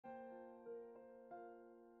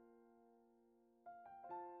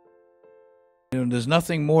You know, there's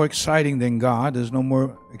nothing more exciting than God. There's no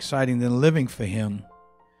more exciting than living for Him.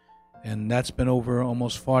 And that's been over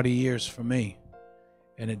almost 40 years for me.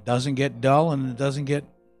 And it doesn't get dull and it doesn't get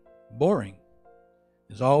boring.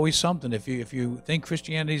 There's always something. If you think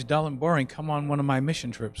Christianity is dull and boring, come on one of my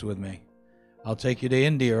mission trips with me. I'll take you to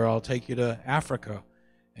India or I'll take you to Africa,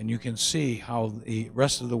 and you can see how the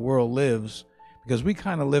rest of the world lives, because we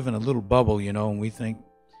kind of live in a little bubble, you know, and we think,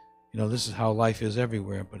 you know, this is how life is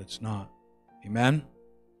everywhere, but it's not. Amen?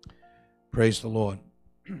 Praise the Lord.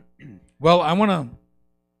 Well, I want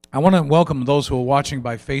to welcome those who are watching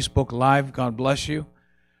by Facebook Live. God bless you.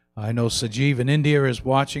 I know Sajiv in India is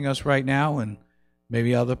watching us right now, and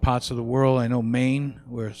maybe other parts of the world. I know Maine,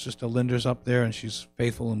 where Sister Linda's up there, and she's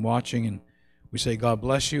faithful in watching. And we say, God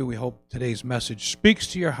bless you. We hope today's message speaks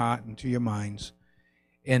to your heart and to your minds,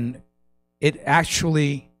 and it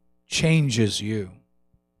actually changes you.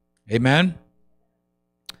 Amen?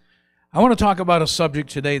 I want to talk about a subject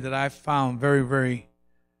today that I found very, very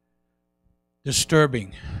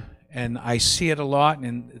disturbing. And I see it a lot,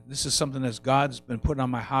 and this is something that God's been putting on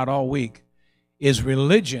my heart all week, is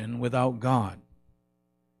religion without God.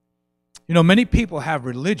 You know, many people have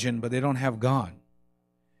religion, but they don't have God.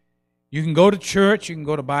 You can go to church, you can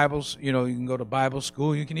go to Bibles, you know, you can go to Bible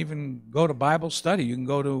school, you can even go to Bible study, you can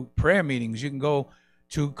go to prayer meetings, you can go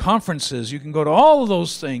to conferences, you can go to all of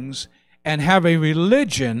those things and have a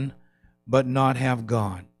religion but not have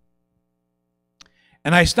God.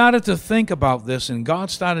 And I started to think about this, and God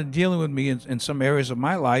started dealing with me in some areas of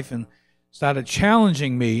my life and started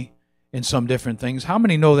challenging me in some different things. How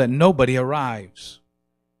many know that nobody arrives?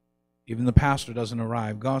 Even the pastor doesn't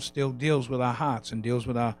arrive. God still deals with our hearts and deals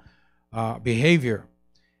with our behavior.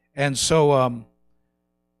 And so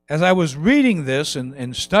as I was reading this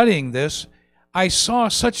and studying this, I saw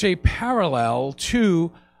such a parallel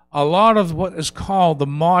to a lot of what is called the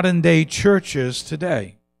modern day churches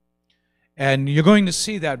today. And you're going to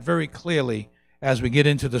see that very clearly as we get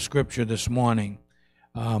into the scripture this morning.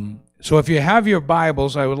 So if you have your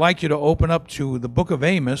Bibles, I would like you to open up to the book of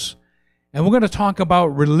Amos, and we're going to talk about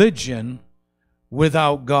religion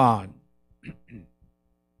without God.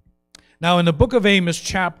 Now, in the book of Amos,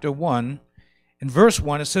 chapter 1, in verse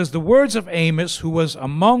 1, it says, "The words of Amos, who was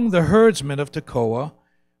among the herdsmen of Tekoa,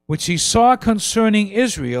 which he saw concerning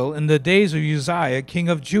Israel in the days of Uzziah, king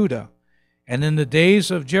of Judah, and in the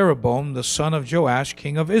days of Jeroboam, the son of Joash,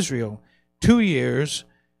 king of Israel, 2 years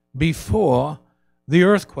before the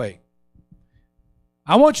earthquake."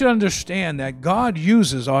 I want you to understand that God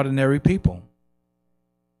uses ordinary people.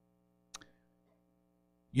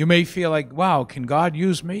 You may feel like, wow, can God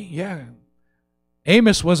use me? Yeah.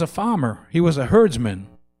 Amos was a farmer. He was a herdsman.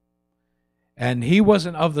 And he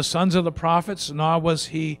wasn't of the sons of the prophets, nor was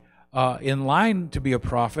he in line to be a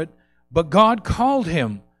prophet, but God called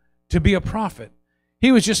him to be a prophet.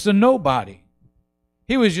 He was just a nobody.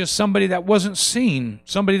 He was just somebody that wasn't seen,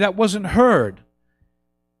 somebody that wasn't heard.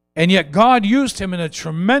 And yet God used him in a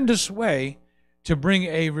tremendous way to bring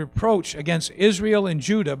a reproach against Israel and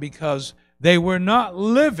Judah because they were not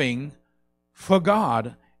living for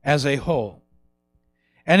God as a whole.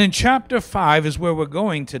 And in chapter 5 is where we're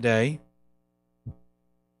going today.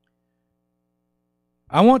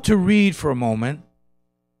 I want to read for a moment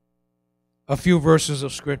a few verses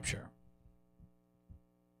of Scripture.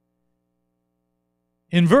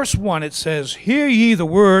 In verse 1 it says, "Hear ye the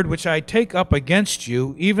word which I take up against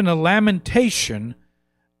you, even a lamentation,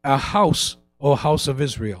 a house, O house of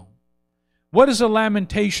Israel." What is a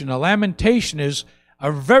lamentation? A lamentation is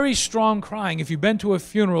a very strong crying. If you've been to a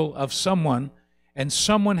funeral of someone and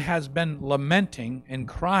someone has been lamenting and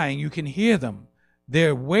crying, you can hear them.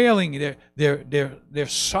 They're wailing, they're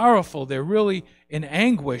sorrowful, they're really in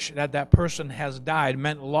anguish that that person has died. It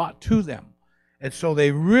meant a lot to them. And so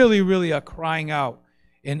they really, really are crying out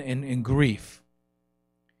in grief.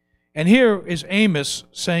 And here is Amos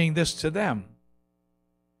saying this to them.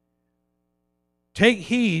 Take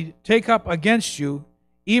heed, take up against you,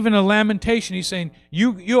 even a lamentation. He's saying,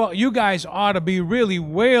 you guys ought to be really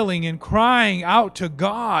wailing and crying out to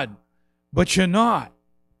God, but you're not.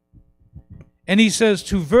 And he says,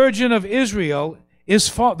 the virgin of Israel is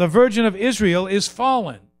fallen.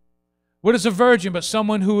 What is a virgin but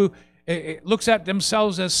someone who looks at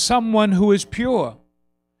themselves as someone who is pure,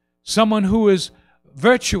 someone who is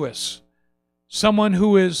virtuous, someone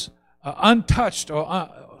who is untouched,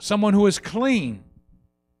 or someone who is clean.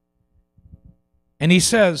 And he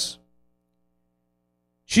says,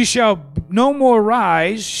 "She shall no more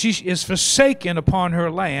rise, she is forsaken upon her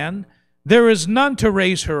land, there is none to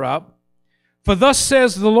raise her up. For thus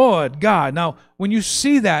says the Lord God." Now, when you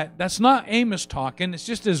see that, that's not Amos talking. It's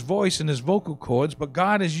just his voice and his vocal cords, but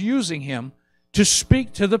God is using him to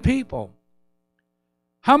speak to the people.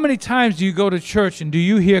 How many times do you go to church and do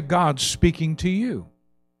you hear God speaking to you?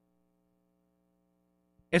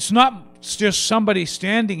 It's not just somebody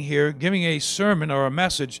standing here giving a sermon or a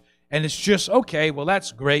message and it's just, okay, well,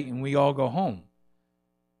 that's great, and we all go home.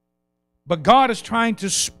 But God is trying to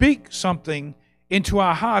speak something into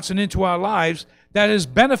our hearts and into our lives that is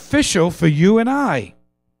beneficial for you and I.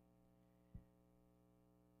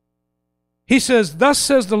 He says, thus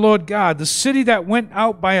says the Lord God, the city that went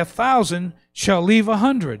out by 1,000 shall leave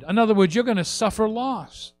 100. In other words, you're going to suffer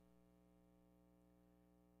loss.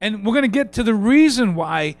 And we're going to get to the reason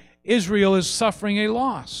why Israel is suffering a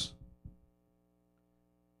loss.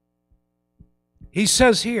 He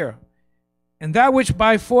says here, and that which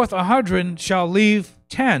by forth 100 shall leave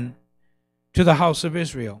 10 to the house of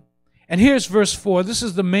Israel. And here's verse 4. This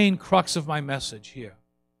is the main crux of my message here.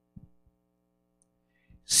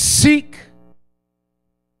 Seek,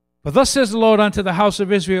 for thus says the Lord unto the house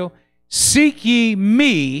of Israel, seek ye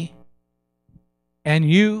me,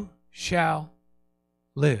 and you shall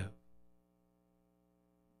live.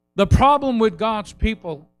 The problem with God's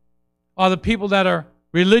people, or the people that are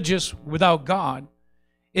religious without God,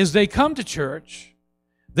 is they come to church,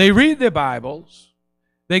 they read their Bibles,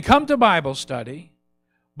 they come to Bible study,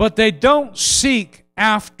 but they don't seek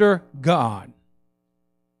after God.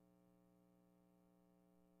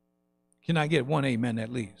 Can I get one amen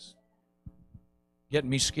at least? Getting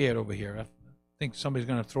me scared over here. I think somebody's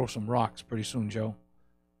going to throw some rocks pretty soon, Joe.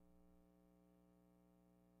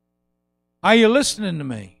 Are you listening to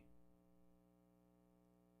me?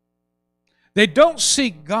 They don't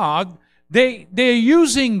seek God. They're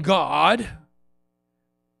using God.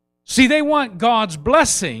 See, they want God's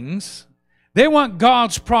blessings. They want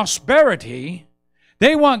God's prosperity.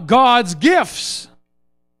 They want God's gifts.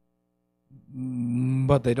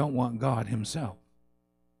 But they don't want God Himself.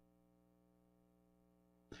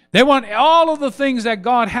 They want all of the things that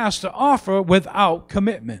God has to offer without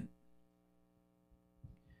commitment.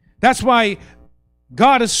 That's why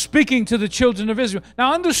God is speaking to the children of Israel.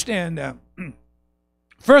 Now understand that,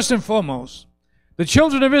 first and foremost, the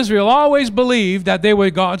children of Israel always believed that they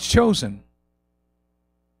were God's chosen.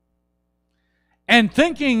 And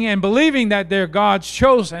thinking and believing that they're God's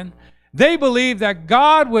chosen, they believed that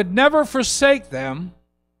God would never forsake them,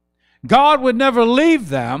 God would never leave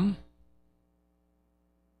them,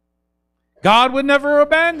 God would never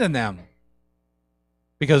abandon them,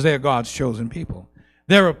 because they're God's chosen people.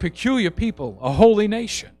 They're a peculiar people, a holy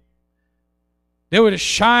nation. They were to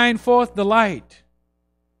shine forth the light.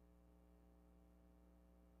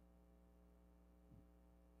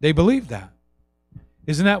 They believe that.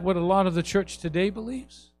 Isn't that what a lot of the church today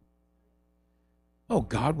believes? Oh,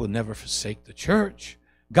 God will never forsake the church.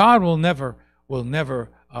 God will never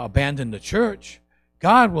abandon the church.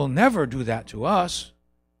 God will never do that to us.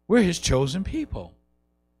 We're His chosen people.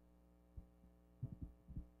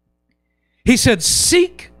 He said,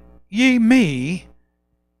 seek ye me,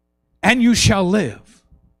 and you shall live.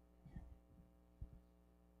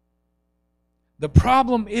 The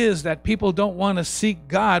problem is that people don't want to seek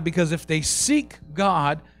God, because if they seek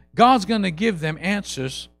God, God's going to give them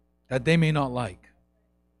answers that they may not like.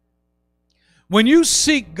 When you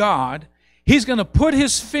seek God, He's going to put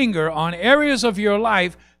His finger on areas of your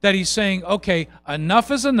life that He's saying, okay, enough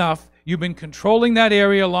is enough. You've been controlling that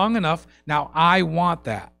area long enough. Now I want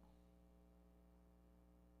that.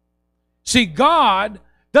 See, God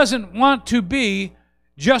doesn't want to be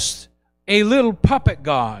just a little puppet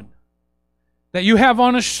God that you have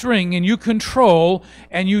on a string and you control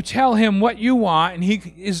and you tell Him what you want and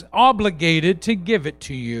He is obligated to give it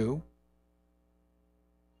to you.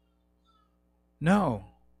 No.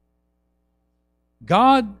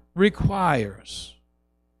 God requires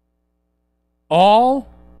all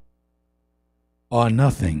or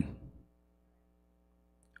nothing.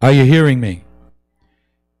 Are you hearing me?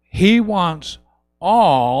 He wants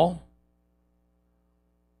all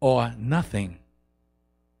or nothing.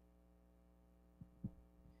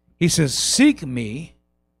 He says, seek me.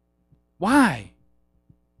 Why?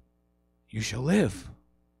 You shall live.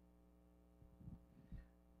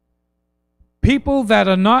 People that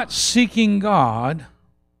are not seeking God,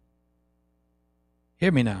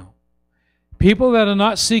 hear me now. People that are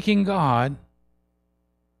not seeking God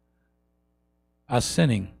are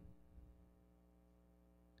sinning.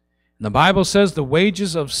 And the Bible says the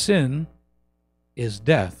wages of sin is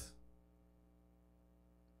death,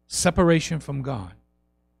 separation from God.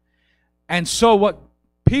 And so what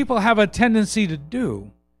people have a tendency to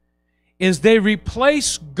do is they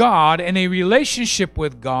replace God and a relationship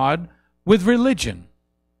with God with religion.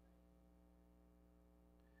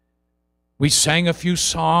 We sang a few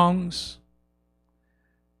songs.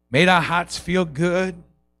 Made our hearts feel good.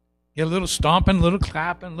 Get a little stomping, a little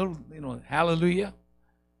clapping, a little, hallelujah.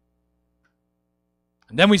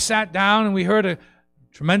 And then we sat down and we heard a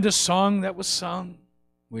tremendous song that was sung.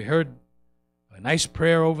 We heard a nice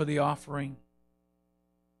prayer over the offering.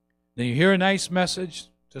 Then you hear a nice message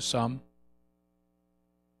to some.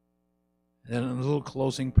 And then a little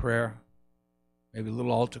closing prayer, maybe a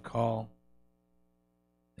little altar call.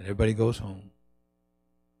 And everybody goes home.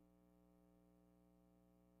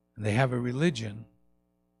 And they have a religion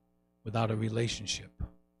without a relationship.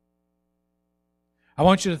 I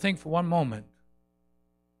want you to think for one moment.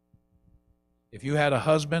 If you had a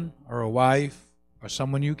husband or a wife or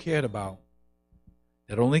someone you cared about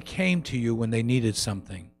that only came to you when they needed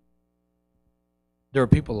something, there are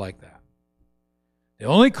people like that.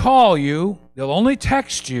 They'll only call you, they'll only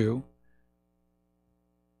text you,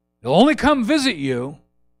 they'll only come visit you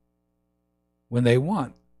when they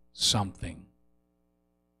want something.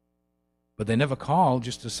 But they never call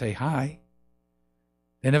just to say hi.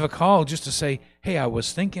 They never call just to say, hey, I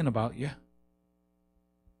was thinking about you.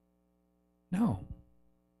 No.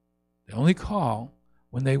 They only call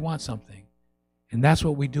when they want something. And that's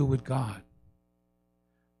what we do with God.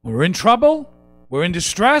 When we're in trouble, we're in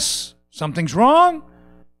distress, something's wrong.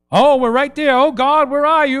 Oh, we're right there. Oh, God, where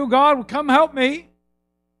are you? God, come help me.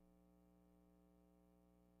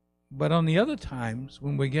 But on the other times,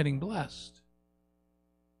 when we're getting blessed,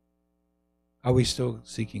 are we still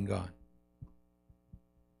seeking God?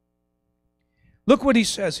 Look what he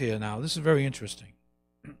says here now. This is very interesting.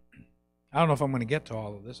 I don't know if I'm going to get to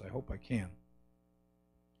all of this. I hope I can.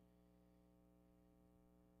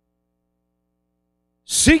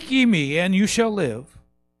 Seek ye me, and you shall live.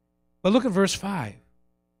 But look at verse 5.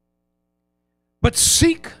 But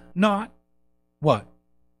seek not what?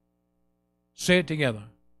 Say it together.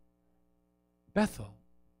 Bethel.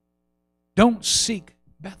 Don't seek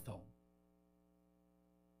Bethel.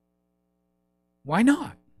 Why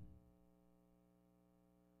not?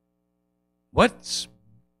 What's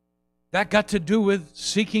that got to do with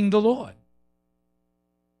seeking the Lord?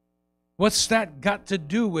 What's that got to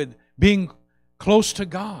do with being close to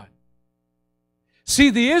God? See,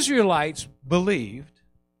 the Israelites believed,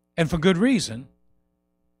 and for good reason,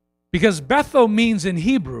 because Bethel means in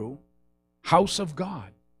Hebrew, house of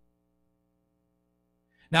God.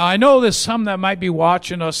 Now, I know there's some that might be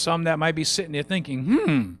watching or some that might be sitting there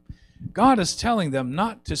thinking, God is telling them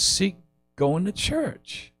not to seek going to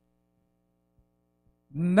church.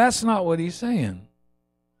 And that's not what he's saying.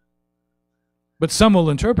 But some will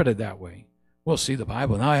interpret it that way. Well, see the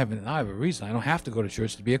Bible. Now I have a reason. I don't have to go to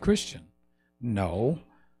church to be a Christian. No.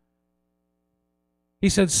 He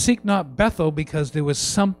said, seek not Bethel because there was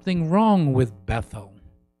something wrong with Bethel.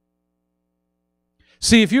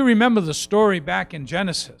 See, if you remember the story back in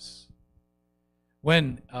Genesis,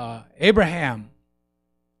 when Abraham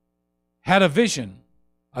had a vision,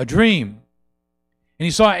 a dream, and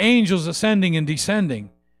he saw angels ascending and descending.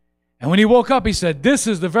 And when he woke up, he said, this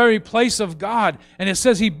is the very place of God. And it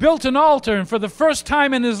says he built an altar, and for the first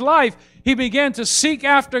time in his life, he began to seek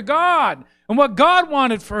after God and what God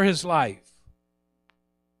wanted for his life.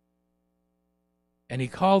 And he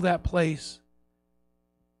called that place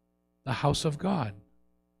the house of God,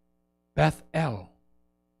 Bethel.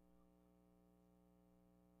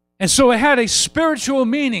 And so it had a spiritual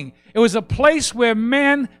meaning. It was a place where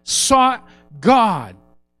man sought God.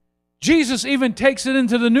 Jesus even takes it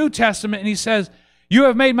into the New Testament and he says, you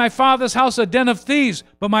have made my Father's house a den of thieves,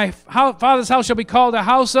 but my Father's house shall be called a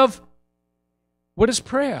house of, what is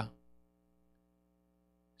prayer?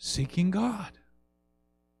 Seeking God.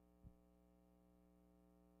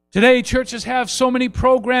 Today, churches have so many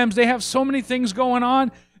programs. They have so many things going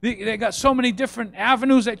on. They got so many different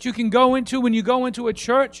avenues that you can go into when you go into a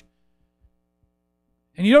church.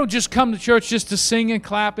 And you don't just come to church just to sing and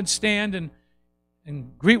clap and stand and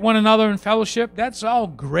greet one another in fellowship. That's all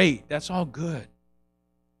great. That's all good.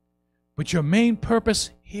 But your main purpose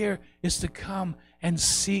here is to come and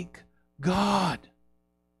seek God.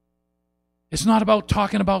 It's not about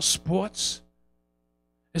talking about sports.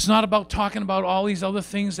 It's not about talking about all these other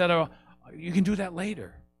things that are, you can do that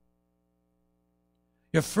later.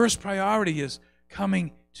 Your first priority is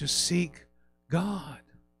coming to seek God.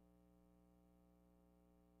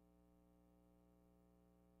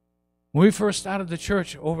 When we first started the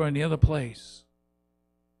church over in the other place,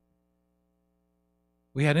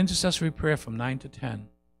 we had intercessory prayer from 9 to 10.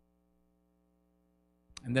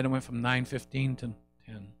 And then it went from 9:15 to 10.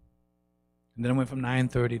 And then it went from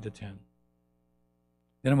 9:30 to 10.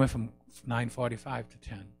 Then it went from 9:45 to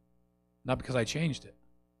 10. Not because I changed it.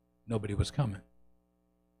 Nobody was coming.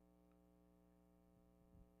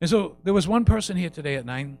 And so there was one person here today at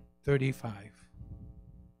 9:35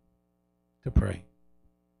 to pray.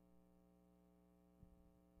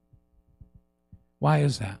 Why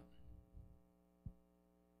is that?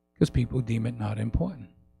 Because people deem it not important.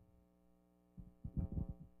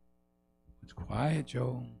 It's quiet,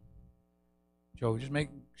 Joe. Joe, just make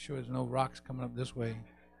sure there's no rocks coming up this way.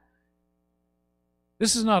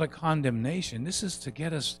 This is not a condemnation. This is to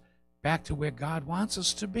get us back to where God wants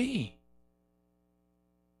us to be.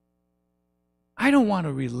 I don't want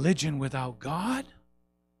a religion without God.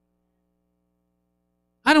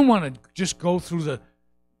 I don't want to just go through the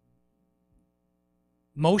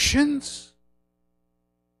motions.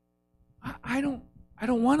 I don't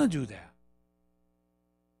want to do that.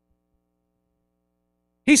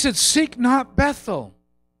 He said, seek not Bethel.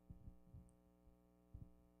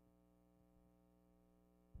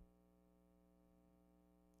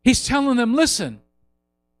 He's telling them, listen,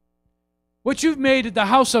 what you've made at the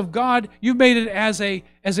house of God, you've made it as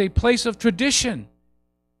a place of tradition,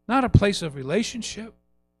 not a place of relationship.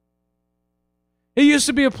 It used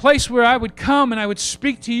to be a place where I would come and I would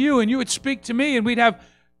speak to you and you would speak to me and we'd have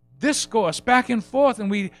discourse back and forth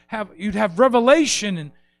and you'd have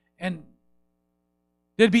revelation and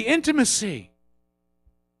there'd be intimacy.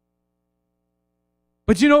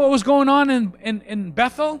 But you know what was going on in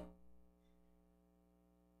Bethel?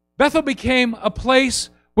 Bethel became a place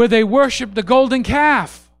where they worshiped the golden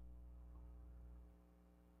calf.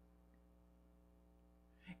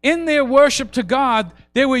 In their worship to God,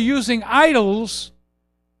 they were using idols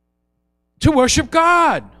to worship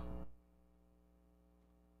God.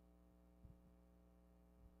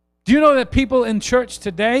 Do you know that people in church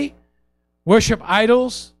today worship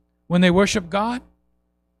idols when they worship God?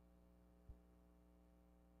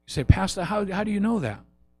 You say, Pastor, how do you know that?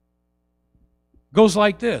 Goes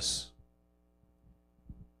like this.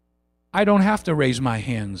 I don't have to raise my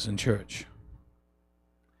hands in church.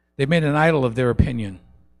 They made an idol of their opinion.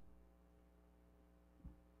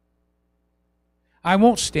 I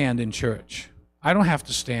won't stand in church. I don't have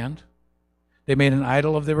to stand. They made an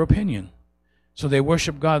idol of their opinion. So they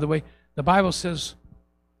worship God the way the Bible says,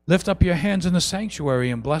 lift up your hands in the sanctuary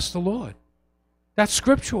and bless the Lord. That's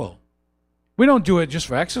scriptural. We don't do it just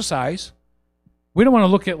for exercise. We don't want to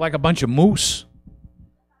look at like a bunch of moose.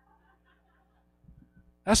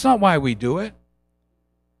 That's not why we do it.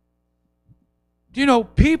 Do you know,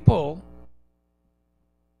 people,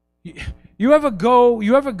 you ever go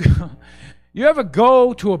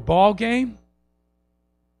to a ball game?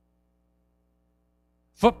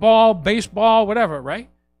 Football, baseball, whatever, right?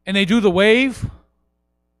 And they do the wave?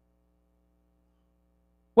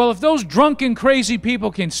 Well, if those drunken, crazy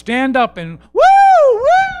people can stand up and woo, woo,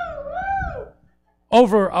 woo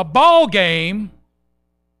over a ball game,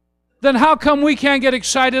 then how come we can't get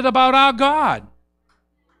excited about our God?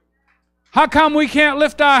 How come we can't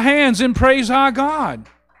lift our hands and praise our God?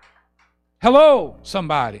 Hello,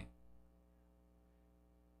 somebody.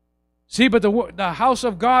 See, but the house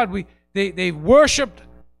of God, they worshipped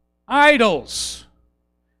idols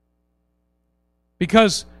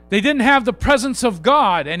because they didn't have the presence of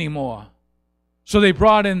God anymore. So they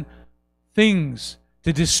brought in things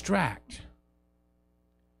to distract.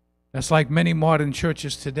 That's like many modern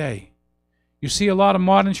churches today. You see a lot of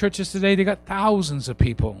modern churches today, they got thousands of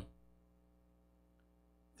people.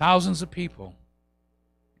 Thousands of people.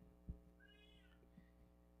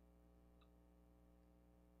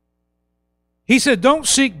 He said, don't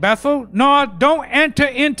seek Bethel, nor don't enter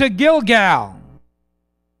into Gilgal.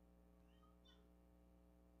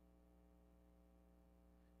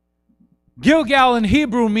 Gilgal in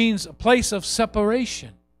Hebrew means a place of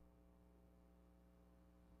separation.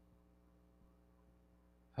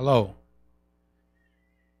 Hello.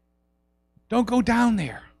 Don't go down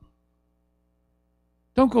there.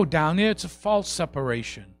 Don't go down there. It's a false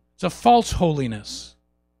separation. It's a false holiness.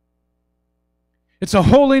 It's a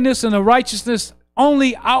holiness and a righteousness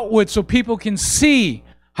only outward so people can see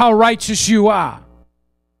how righteous you are,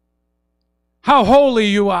 how holy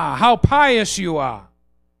you are, how pious you are.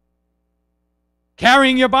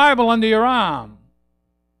 Carrying your Bible under your arm.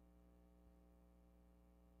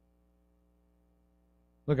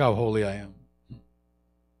 Look how holy I am.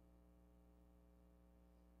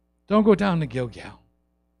 Don't go down to Gilgal.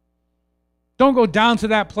 Don't go down to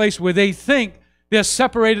that place where they think they're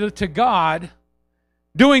separated to God,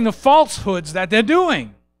 doing the falsehoods that they're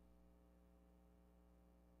doing.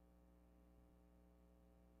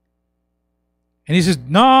 And he says,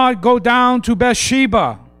 no, go down to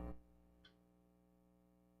Bathsheba.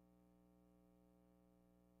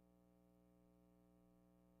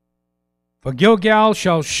 For Gilgal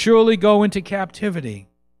shall surely go into captivity,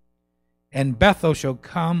 and Bethel shall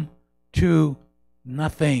come to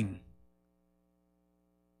nothing.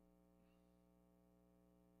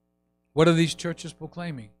 What are these churches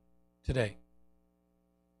proclaiming today?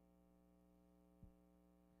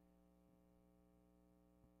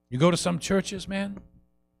 You go to some churches, man,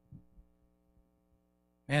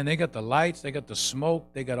 they got the lights, they got the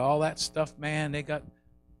smoke, they got all that stuff, man. They got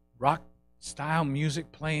rock style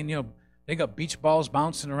music playing, they got beach balls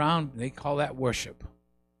bouncing around. They call that worship.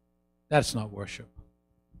 That's not worship.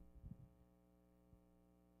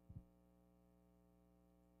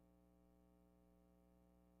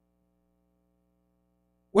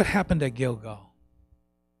 What happened at Gilgal?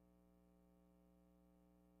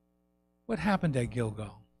 What happened at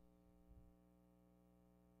Gilgal?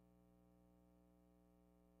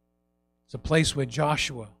 It's a place where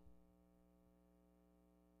Joshua,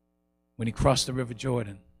 when he crossed the River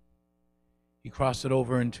Jordan, he crossed it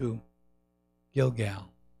over into Gilgal.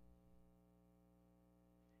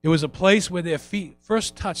 It was a place where their feet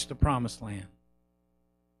first touched the promised land.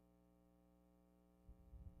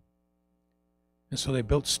 And so they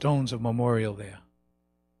built stones of memorial there,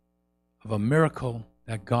 of a miracle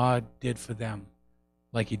that God did for them,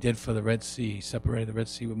 like he did for the Red Sea. He separated the Red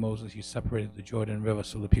Sea with Moses. He separated the Jordan River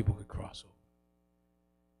so the people could cross over.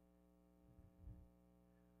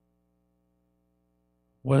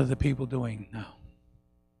 What are the people doing now?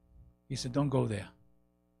 He said, don't go there.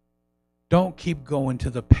 Don't keep going to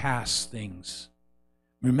the past things.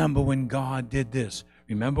 Remember when God did this.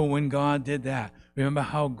 Remember when God did that. Remember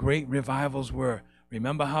how great revivals were.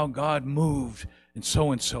 Remember how God moved and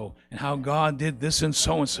how God did this and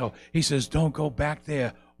so. He says, don't go back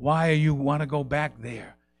there. Why do you want to go back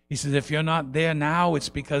there? He says, if you're not there now, it's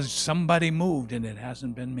because somebody moved and it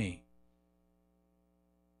hasn't been me.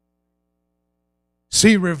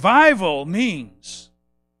 See, revival means,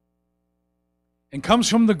 and comes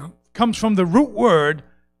from the root word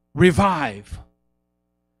revive.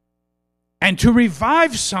 And to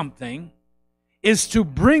revive something is to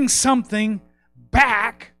bring something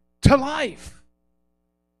back to life.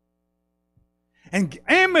 And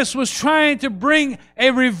Amos was trying to bring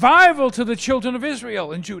a revival to the children of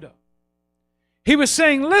Israel and Judah. He was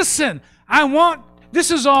saying, listen, this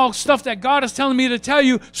is all stuff that God is telling me to tell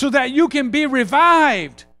you so that you can be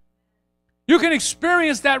revived. You can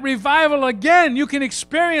experience that revival again. You can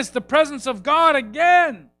experience the presence of God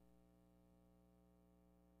again.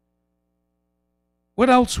 What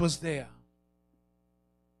else was there?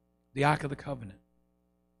 The Ark of the Covenant.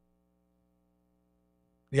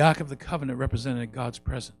 The Ark of the Covenant represented God's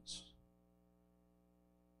presence.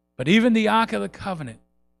 But even the Ark of the Covenant,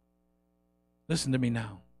 listen to me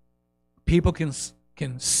now, people can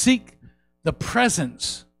seek the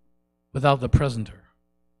presence without the presenter.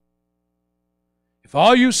 If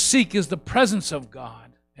all you seek is the presence of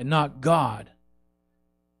God and not God,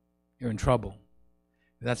 you're in trouble.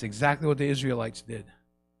 That's exactly what the Israelites did.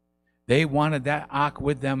 They wanted that ark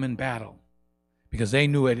with them in battle because they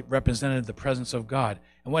knew it represented the presence of God.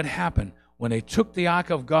 And what happened? When they took the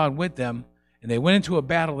ark of God with them and they went into a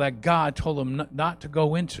battle that God told them not to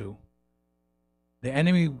go into, the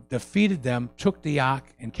enemy defeated them, took the ark,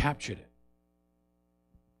 and captured it.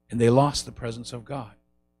 And they lost the presence of God.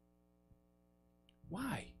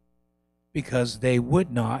 Why? Because they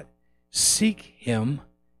would not seek him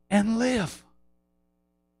and live.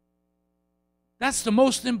 That's the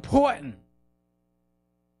most important,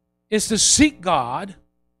 is to seek God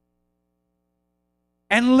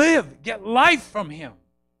and live, get life from him.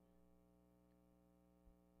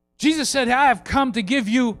 Jesus said, I have come to give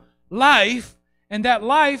you life, and that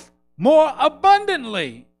life more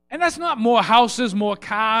abundantly. And that's not more houses, more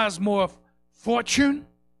cars, more fortune.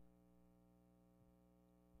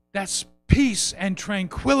 That's peace and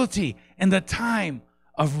tranquility in the time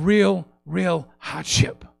of real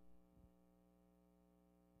hardship.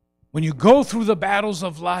 When you go through the battles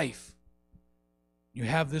of life, you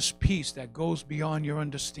have this peace that goes beyond your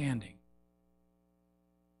understanding.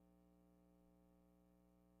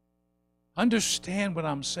 Understand what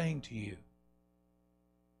I'm saying to you.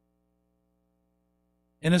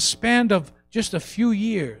 In a span of just a few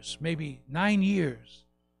years, maybe 9 years,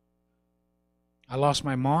 I lost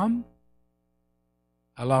my mom,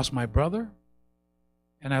 I lost my brother,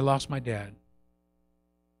 and I lost my dad.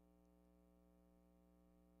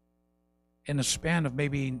 In a span of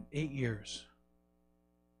maybe 8 years.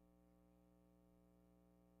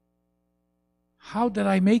 How did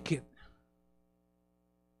I make it?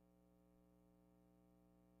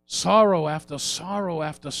 Sorrow after sorrow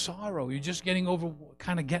after sorrow. You're just getting over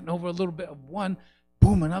a little bit of one,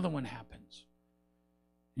 boom, another one happens.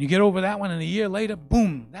 You get over that one, and a year later,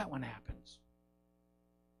 boom, that one happens.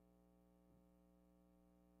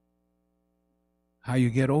 How you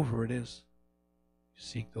get over it is you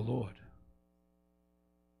seek the Lord.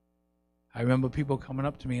 I remember people coming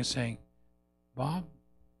up to me and saying, Bob,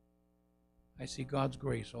 I see God's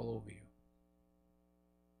grace all over you.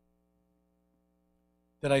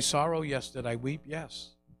 Did I sorrow? Yes. Did I weep?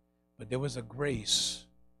 Yes. But there was a grace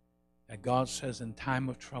that God says in time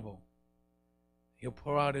of trouble, He'll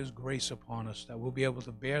pour out His grace upon us, that we'll be able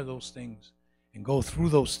to bear those things and go through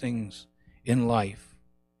those things in life.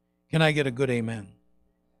 Can I get a good amen?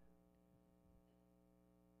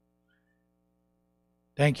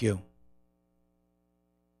 Thank you.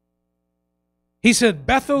 He said,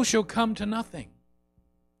 Bethel shall come to nothing.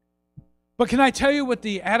 But can I tell you what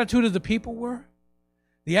the attitude of the people were?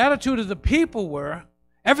 The attitude of the people were,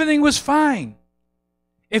 everything was fine.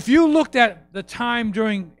 If you looked at the time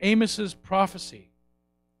during Amos's prophecy,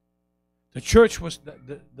 the church was,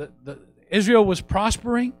 Israel was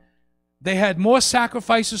prospering. They had more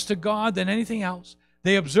sacrifices to God than anything else.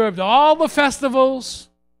 They observed all the festivals.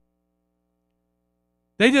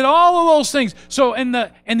 They did all of those things. So in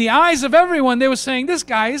the eyes of everyone, they were saying, this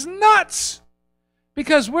guy is nuts.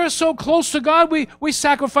 Because we're so close to God, we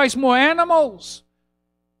sacrifice more animals.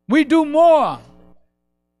 We do more.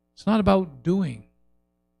 It's not about doing.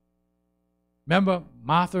 Remember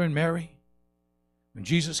Martha and Mary? When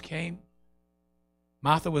Jesus came,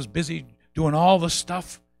 Martha was busy doing all the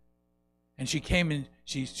stuff. And she came and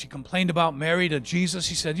she complained about Mary to Jesus.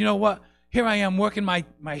 She said, you know what? Here I am working my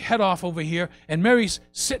head off over here, and Mary's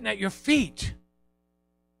sitting at your feet.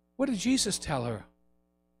 What did Jesus tell her?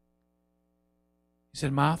 He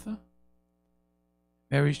said, Martha,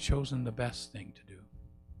 Mary's chosen the best thing to do.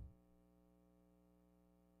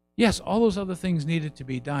 Yes, all those other things needed to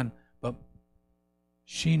be done, but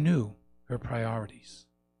she knew her priorities.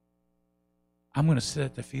 I'm going to sit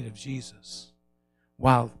at the feet of Jesus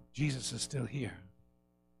while Jesus is still here.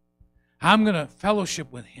 I'm going to fellowship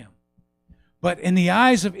with Him. But in the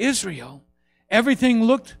eyes of Israel, everything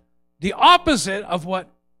looked the opposite of what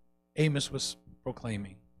Amos was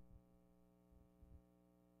proclaiming.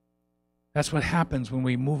 That's what happens when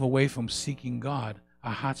we move away from seeking God.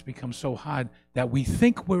 Our hearts become so hard that we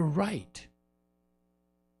think we're right.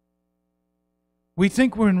 We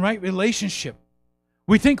think we're in right relationship.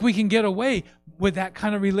 We think we can get away with that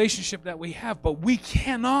kind of relationship that we have, but we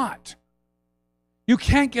cannot. You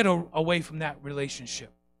can't get away from that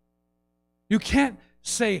relationship. You can't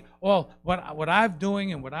say, oh, what I'm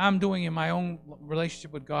doing and what I'm doing in my own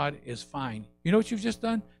relationship with God is fine. You know what you've just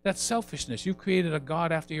done? That's selfishness. You've created a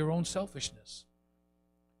God after your own selfishness.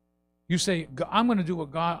 You say, I'm going to do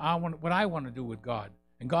what I want to do with God,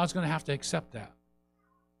 and God's going to have to accept that.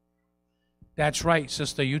 That's right,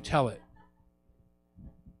 sister, you tell it.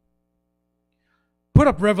 Put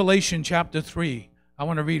up Revelation chapter 3. I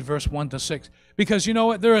want to read verse 1 to 6. Because you know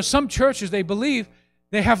what? There are some churches, they believe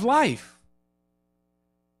they have life.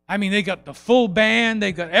 I mean, they got the full band,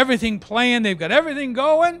 they got everything playing, they've got everything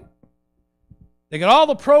going. They got all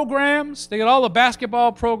the programs, they got all the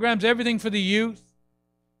basketball programs, everything for the youth.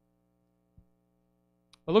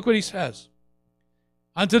 But look what he says.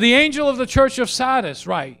 Unto the angel of the church of Sardis,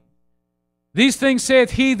 write, these things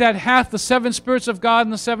saith he that hath the 7 spirits of God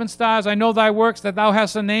and the 7 stars. I know thy works, that thou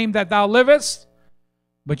hast a name, that thou livest,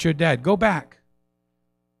 but you're dead. Go back.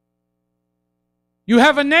 You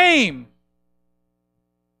have a name,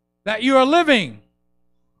 that you are living.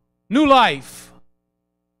 New life.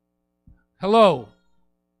 Hello.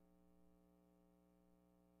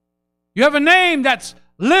 You have a name that's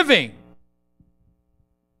living,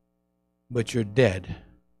 but you're dead.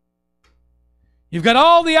 You've got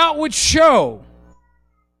all the outward show,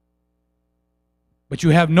 but you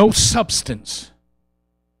have no substance.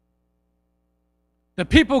 The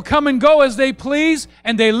people come and go as they please,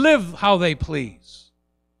 and they live how they please.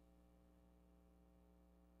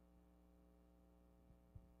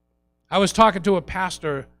 I was talking to a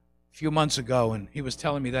pastor a few months ago, and he was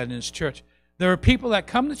telling me that in his church, there are people that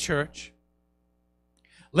come to church,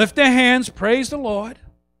 lift their hands, praise the Lord,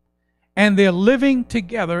 and they're living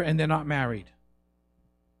together and they're not married.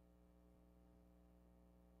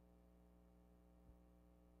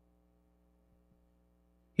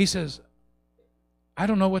 He says, I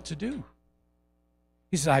don't know what to do.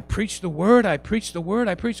 He says, I preach the word, I preach the word,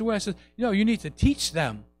 I preach the word. I said, you need to teach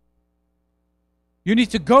them. You need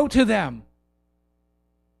to go to them.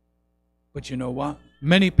 But you know what?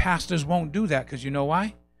 Many pastors won't do that because you know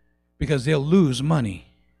why? Because they'll lose money.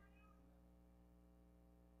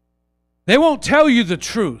 They won't tell you the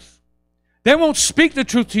truth. They won't speak the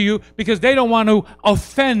truth to you because they don't want to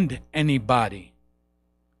offend anybody.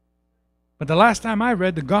 But the last time I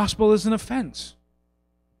read, the gospel is an offense.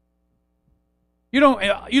 You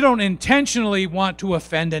don't intentionally want to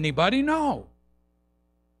offend anybody. No.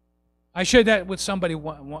 I shared that with somebody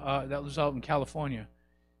that was out in California.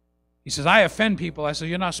 He says, I offend people. I said,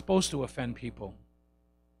 you're not supposed to offend people.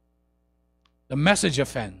 The message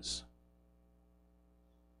offends.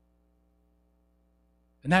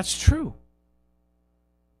 And that's true.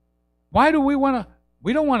 Why do we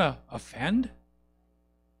don't want to offend?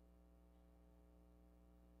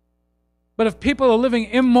 But if people are living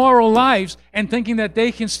immoral lives and thinking that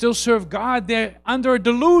they can still serve God, they're under a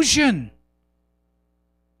delusion.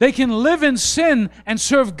 They can live in sin and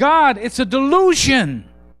serve God. It's a delusion.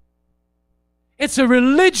 It's a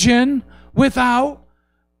religion without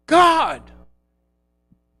God.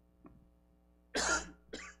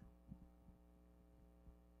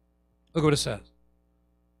 Look what it says.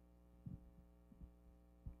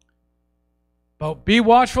 But be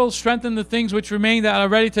watchful, strengthen the things which remain that are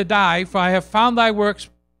ready to die, for I have found thy works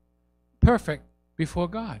perfect before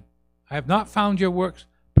God. I have not found your works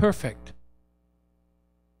perfect.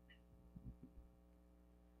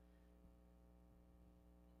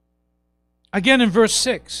 Again in verse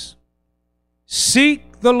 6,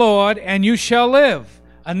 seek the Lord and you shall live.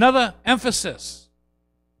 Another emphasis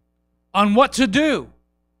on what to do.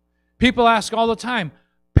 People ask all the time,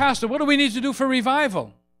 Pastor, what do we need to do for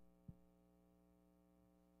revival?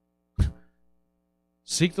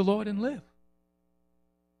 Seek the Lord and live.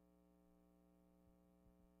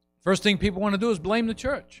 First thing people want to do is blame the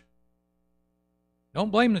church.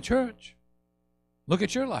 Don't blame the church. Look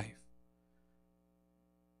at your life.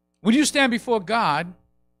 When you stand before God,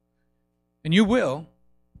 and you will,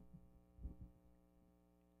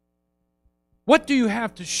 what do you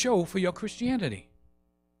have to show for your Christianity?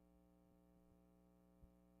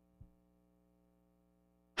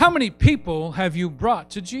 How many people have you brought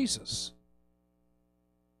to Jesus?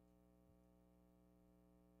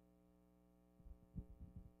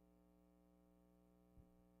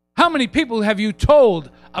 How many people have you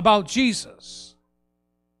told about Jesus?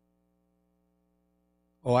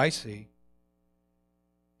 Oh, I see.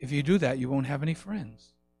 If you do that, you won't have any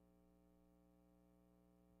friends.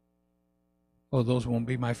 Well, those won't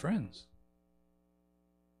be my friends.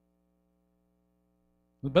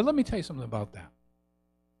 But let me tell you something about that.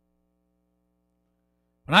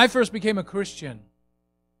 When I first became a Christian,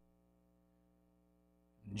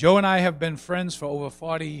 Joe and I have been friends for over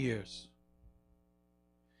 40 years.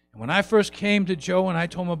 And when I first came to Joe and I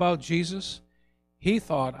told him about Jesus, he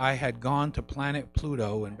thought I had gone to planet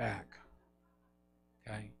Pluto and back.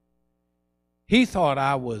 Okay? He thought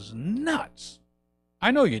I was nuts.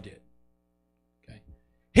 I know you did. Okay?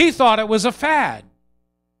 He thought it was a fad.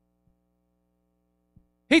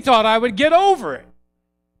 He thought I would get over it.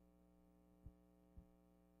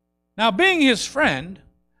 Now, being his friend,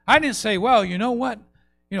 I didn't say, well, you know what?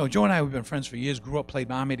 You know, Joe and I, we've been friends for years, grew up,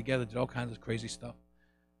 played Army together, did all kinds of crazy stuff.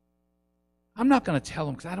 I'm not going to tell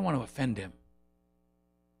him because I don't want to offend him.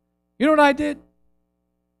 You know what I did?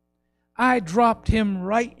 I dropped him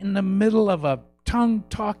right in the middle of a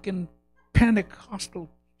tongue-talking Pentecostal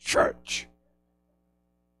church.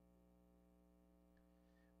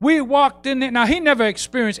 We walked in there. Now, he never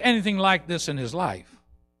experienced anything like this in his life.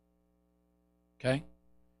 Okay?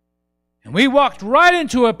 And we walked right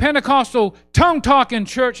into a Pentecostal tongue-talking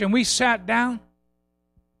church and we sat down.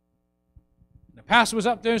 The pastor was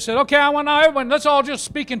up there and said, okay, I want now everyone, let's all just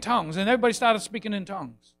speak in tongues. And everybody started speaking in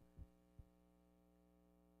tongues.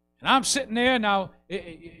 And I'm sitting there now.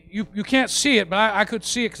 You can't see it, but I could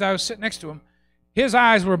see it because I was sitting next to him. His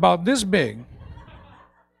eyes were about this big.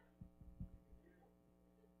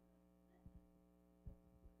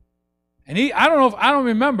 And I don't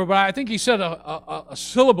remember, but I think he said a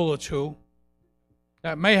syllable or two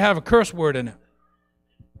that may have a curse word in it.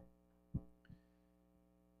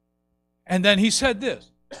 And then he said this.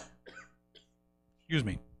 Excuse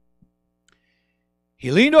me.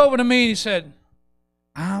 He leaned over to me and he said,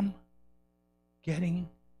 I'm getting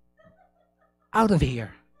out of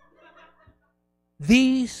here.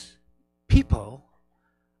 These people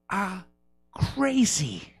are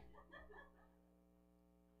crazy.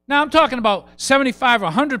 Now I'm talking about 75 or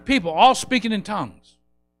 100 people all speaking in tongues.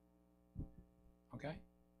 Okay?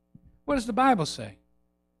 What does the Bible say?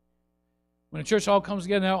 When the church all comes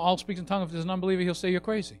together and they all speak in tongues, if there's an unbeliever, he'll say you're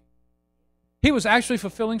crazy. He was actually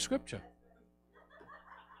fulfilling Scripture.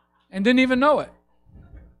 And didn't even know it.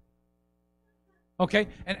 Okay?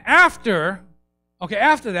 And after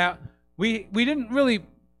that, we didn't really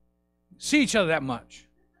see each other that much.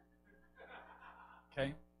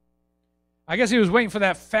 Okay? I guess he was waiting for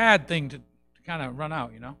that fad thing to kind of run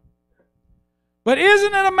out, you know. But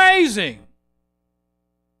isn't it amazing?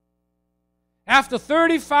 after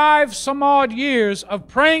 35 some odd years of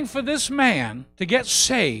praying for this man to get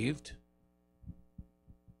saved,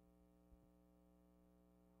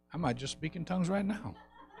 I might just speak in tongues right now.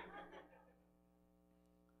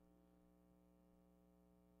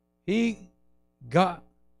 He got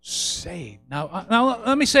saved. Now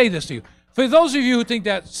let me say this to you. For those of you who think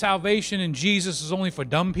that salvation in Jesus is only for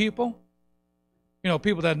dumb people,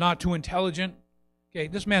 people that are not too intelligent, okay,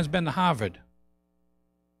 this man's been to Harvard.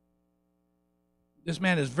 This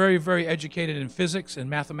man is very, very educated in physics and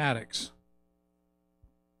mathematics.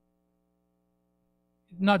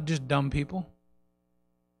 Not just dumb people.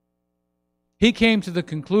 He came to the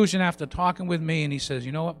conclusion after talking with me, and he says,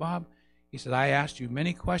 you know what, Bob? He said, I asked you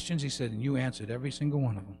many questions, he said, and you answered every single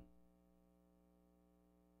one of them.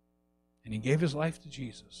 And he gave his life to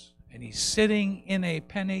Jesus. And he's sitting in a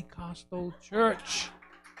Pentecostal church.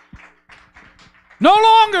 No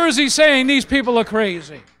longer is he saying these people are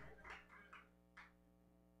crazy.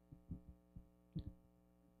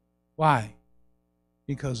 Why?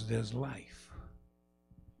 Because there's life.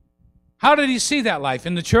 How did he see that life?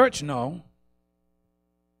 In the church? No.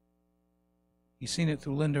 He's seen it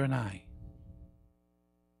through Linda and I.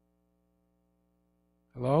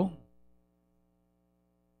 Hello?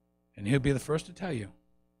 And he'll be the first to tell you.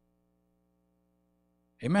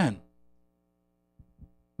 Amen.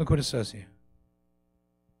 Look what it says here.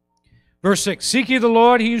 Verse 6, seek ye the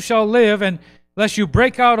Lord, he shall live, and lest you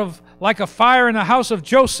break out of like a fire in the house of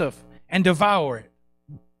Joseph and devour it.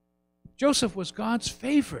 Joseph was God's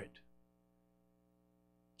favorite.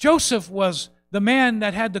 Joseph was the man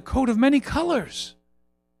that had the coat of many colors.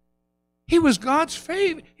 He was God's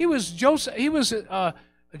favorite. He was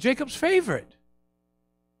Jacob's favorite.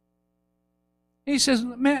 He says,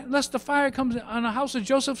 man, lest the fire comes on the house of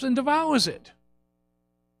Joseph and devours it.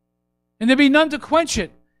 And there be none to quench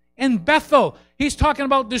it. In Bethel, he's talking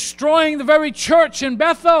about destroying the very church in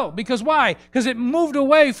Bethel. Because why? Because it moved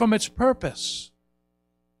away from its purpose.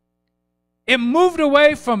 It moved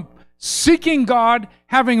away from seeking God,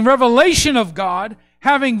 having revelation of God,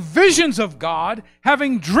 having visions of God,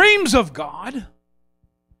 having dreams of God,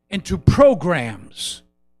 into programs.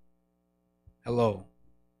 Hello.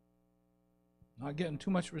 Not getting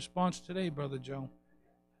too much response today, Brother Joe.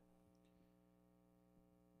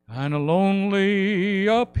 Kind of lonely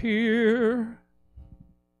up here.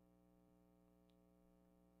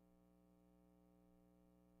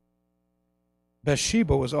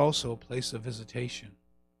 Bathsheba was also a place of visitation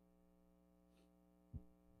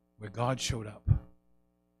where God showed up.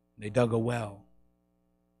 They dug a well,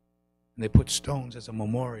 and they put stones as a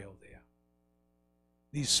memorial there.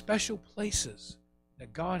 These special places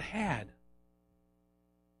that God had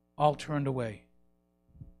all turned away.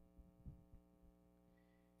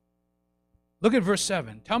 Look at verse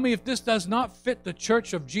 7. Tell me if this does not fit the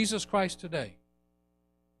church of Jesus Christ today.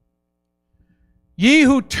 Ye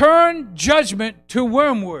who turn judgment to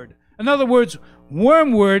wormwood. In other words,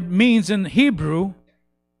 wormwood means in Hebrew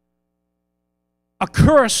a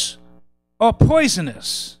curse or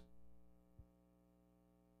poisonous.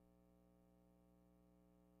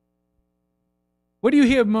 What do you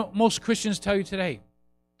hear most Christians tell you today?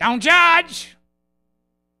 Don't judge.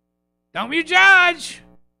 Don't you judge.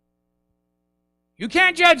 You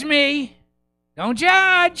can't judge me. Don't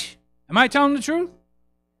judge. Am I telling the truth?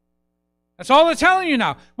 That's all they're telling you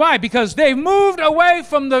now. Why? Because they've moved away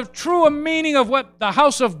from the true meaning of what the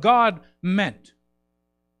house of God meant.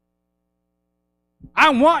 I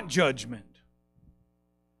want judgment.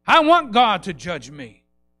 I want God to judge me.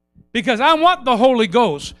 Because I want the Holy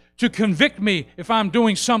Ghost to convict me if I'm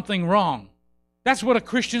doing something wrong. That's what a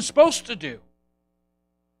Christian's supposed to do.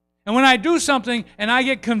 And when I do something and I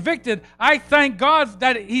get convicted, I thank God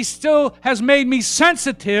that He still has made me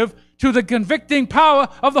sensitive to the convicting power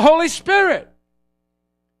of the Holy Spirit.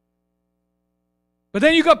 But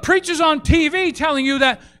then you got preachers on TV telling you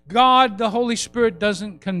that God, the Holy Spirit,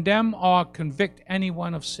 doesn't condemn or convict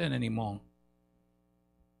anyone of sin anymore.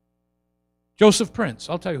 Joseph Prince,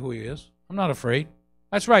 I'll tell you who he is. I'm not afraid.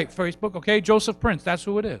 That's right, Facebook, okay? Joseph Prince, that's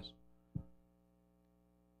who it is.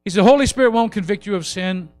 He said, the Holy Spirit won't convict you of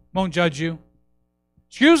sin, won't judge you.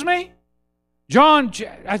 Excuse me?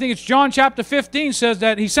 I think it's John chapter 15 says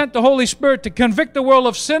that He sent the Holy Spirit to convict the world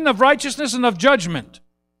of sin, of righteousness, and of judgment.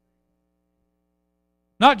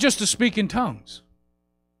 Not just to speak in tongues.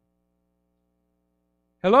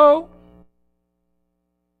 Hello?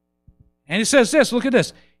 And it says this, look at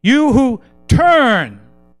this. You who turn,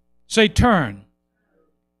 say turn.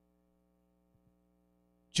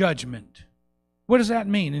 Judgment. What does that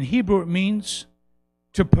mean? In Hebrew it means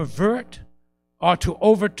to pervert or to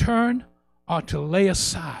overturn or to lay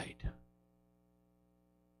aside.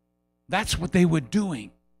 That's what they were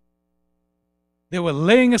doing. They were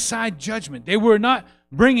laying aside judgment. They were not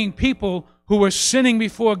bringing people who were sinning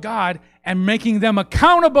before God and making them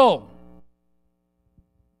accountable.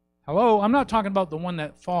 Hello? I'm not talking about the one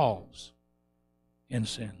that falls in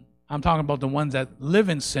sin. I'm talking about the ones that live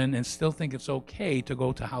in sin and still think it's okay to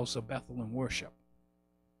go to House of Bethel and worship.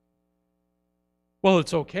 Well,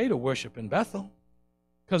 it's okay to worship in Bethel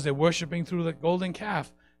because they're worshiping through the golden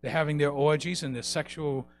calf. They're having their orgies and their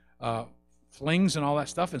sexual flings and all that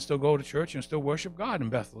stuff and still go to church and still worship God in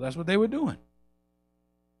Bethel. That's what they were doing.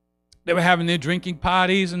 They were having their drinking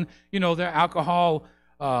parties and, their alcohol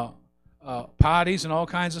parties and all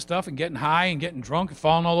kinds of stuff and getting high and getting drunk and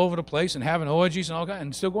falling all over the place and having orgies and all that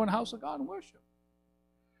and still going to the house of God and worship.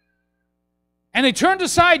 And they turned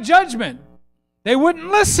aside judgment. They wouldn't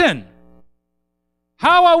listen.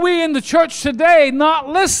 How are we in the church today not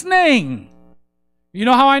listening? You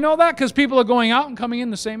know how I know that? Because people are going out and coming in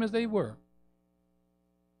the same as they were.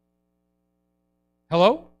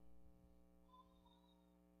 Hello?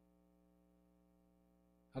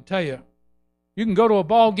 I'll tell you, you can go to a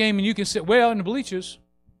ball game and you can sit way out in the bleachers,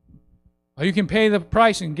 or you can pay the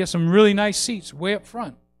price and get some really nice seats way up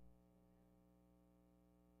front.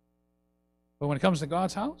 But when it comes to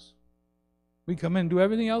God's house, we come in and do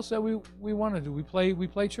everything else that we want to do. We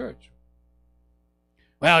play church.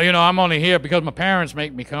 Well, I'm only here because my parents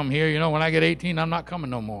make me come here. When I get 18, I'm not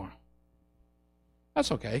coming no more.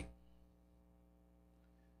 That's okay.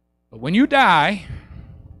 But when you die,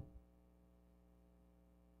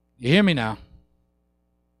 you hear me now?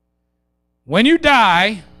 When you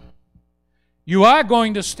die, you are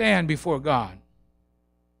going to stand before God.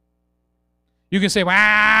 You can say, well,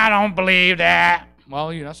 I don't believe that. Well,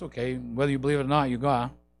 that's okay. Whether you believe it or not, you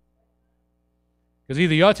got. Because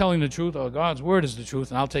either you're telling the truth or God's word is the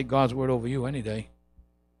truth, and I'll take God's word over you any day.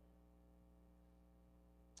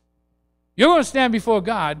 You're going to stand before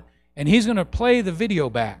God, and He's going to play the video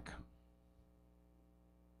back.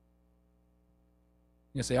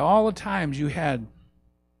 You say, all the times you had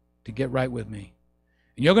to get right with me.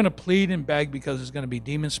 And you're going to plead and beg because there's going to be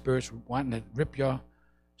demon spirits wanting to rip your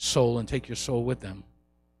soul and take your soul with them.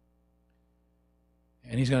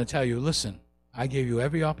 And He's going to tell you, listen, I gave you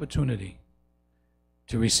every opportunity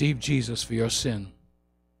to receive Jesus for your sin.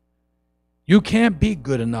 You can't be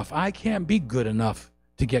good enough. I can't be good enough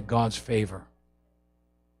to get God's favor.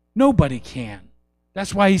 Nobody can.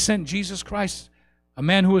 That's why He sent Jesus Christ, a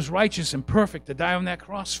man who is righteous and perfect, to die on that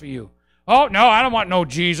cross for you. Oh, no, I don't want no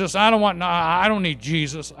Jesus. I don't need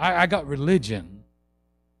Jesus. I got religion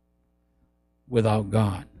without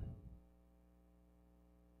God.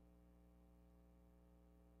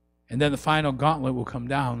 And then the final gauntlet will come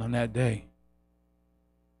down on that day.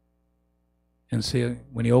 And see,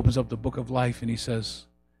 when He opens up the book of life and He says,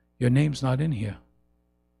 your name's not in here.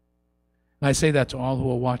 And I say that to all who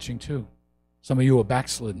are watching too. Some of you are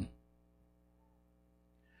backslidden.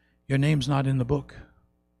 Your name's not in the book.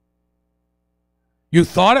 You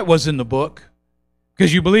thought it was in the book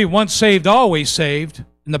because you believe once saved, always saved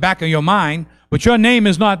in the back of your mind, but your name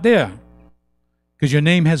is not there because your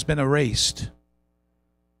name has been erased.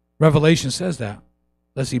 Revelation says that,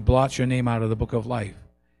 lest He blots your name out of the book of life.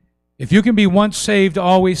 If you can be once saved,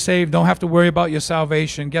 always saved, don't have to worry about your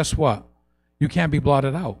salvation, guess what? You can't be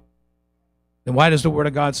blotted out. Then why does the Word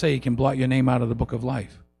of God say He can blot your name out of the book of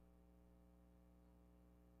life?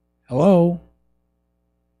 Hello?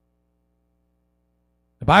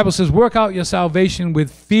 The Bible says, work out your salvation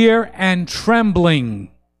with fear and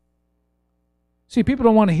trembling. See, people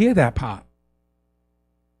don't want to hear that part.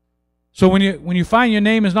 So when you find your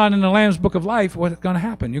name is not in the Lamb's book of life, what's going to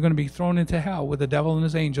happen? You're going to be thrown into hell with the devil and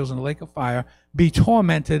his angels in the lake of fire, be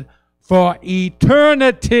tormented for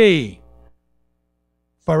eternity,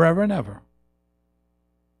 forever and ever.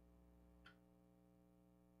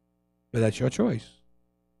 But that's your choice.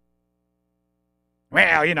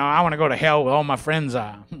 Well, I want to go to hell where all my friends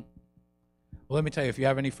are. Well, let me tell you, if you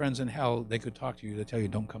have any friends in hell, they could talk to you. They tell you,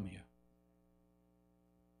 don't come here.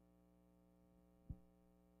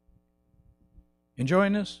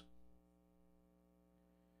 Enjoying this?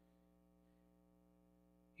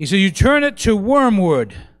 He said, you turn it to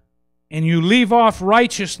wormwood, and you leave off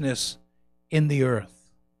righteousness in the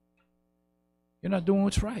earth. You're not doing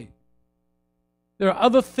what's right. There are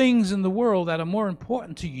other things in the world that are more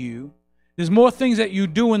important to you. There's more things that you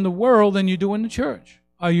do in the world than you do in the church,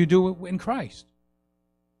 or you do in Christ.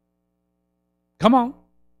 Come on.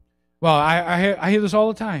 Well, I hear this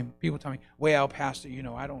all the time. People tell me, well, Pastor,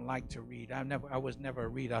 I don't like to read. I was never a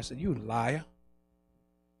reader. I said, you liar.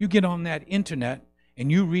 You get on that internet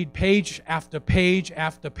and you read page after page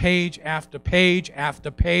after page after page after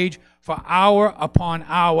page for hour upon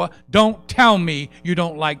hour, don't tell me you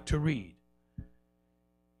don't like to read.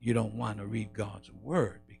 You don't want to read God's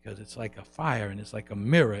word because it's like a fire and it's like a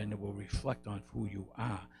mirror and it will reflect on who you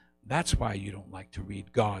are. That's why you don't like to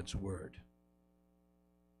read God's word.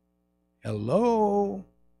 Hello?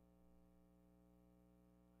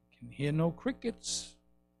 I can hear no crickets.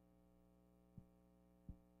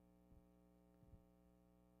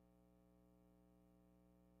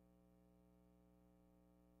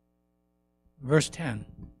 Verse 10.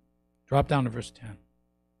 Drop down to verse 10.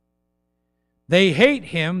 They hate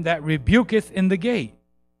him that rebuketh in the gate,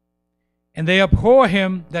 and they abhor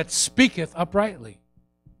him that speaketh uprightly.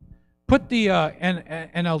 Put the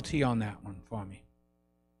NLT on that one for me.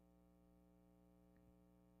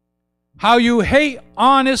 How you hate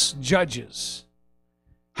honest judges.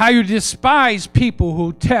 How you despise people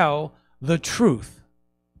who tell the truth.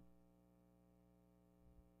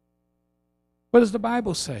 What does the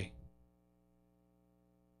Bible say?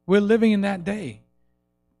 We're living in that day.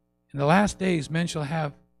 In the last days, men shall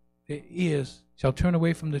have their ears, shall turn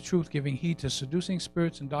away from the truth, giving heed to seducing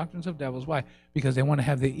spirits and doctrines of devils. Why? Because they want to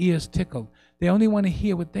have their ears tickled. They only want to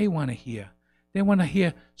hear what they want to hear. They want to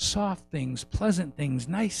hear soft things, pleasant things,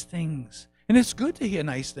 nice things. And it's good to hear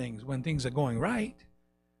nice things when things are going right.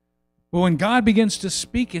 But when God begins to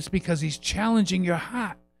speak, it's because he's challenging your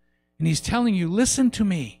heart. And he's telling you, listen to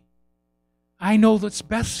me. I know what's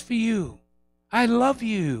best for you. I love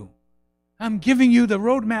you. I'm giving you the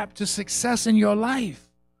roadmap to success in your life.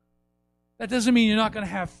 That doesn't mean you're not going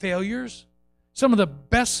to have failures. Some of the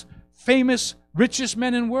best, famous, richest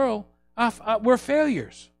men in the world were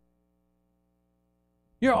failures.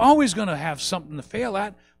 You're always going to have something to fail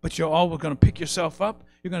at, but you're always going to pick yourself up.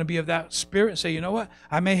 You're going to be of that spirit and say, you know what?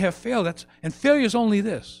 I may have failed. And failure is only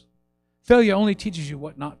this. Failure only teaches you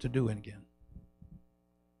what not to do again.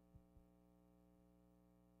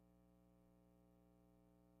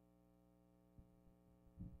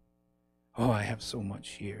 Oh, I have so much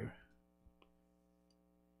here.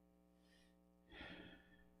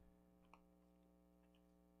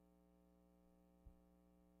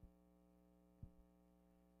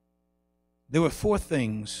 There were 4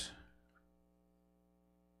 things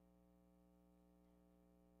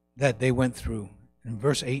that they went through. In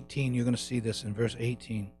verse 18, you're going to see this in verse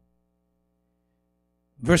 18.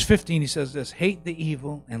 Verse 15, he says this, hate the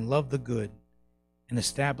evil and love the good and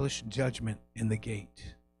establish judgment in the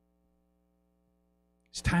gate.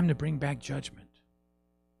 It's time to bring back judgment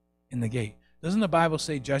in the gate. Doesn't the Bible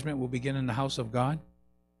say judgment will begin in the house of God?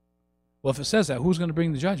 Well, if it says that, who's going to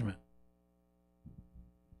bring the judgment?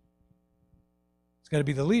 It's got to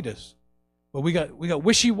be the leaders. But we got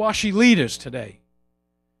wishy-washy leaders today.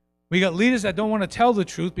 We got leaders that don't want to tell the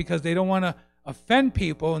truth because they don't want to offend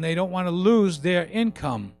people and they don't want to lose their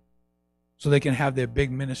income so they can have their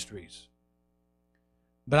big ministries.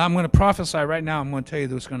 But I'm going to prophesy right now. I'm going to tell you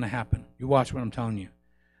what's going to happen. You watch what I'm telling you.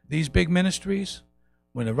 These big ministries,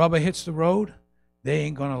 when the rubber hits the road, they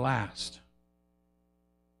ain't going to last.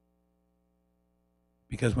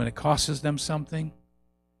 Because when it costs them something,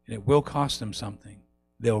 and it will cost them something,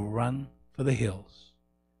 they'll run for the hills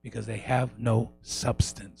because they have no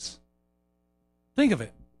substance. Think of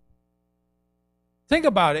it. Think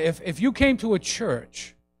about it. If you came to a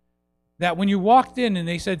church that when you walked in and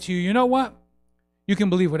they said to you, you know what? You can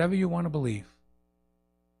believe whatever you want to believe.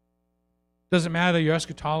 Doesn't matter your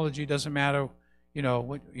eschatology, doesn't matter,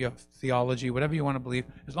 what your theology, whatever you want to believe.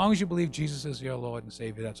 As long as you believe Jesus is your Lord and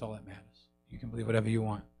Savior, that's all that matters. You can believe whatever you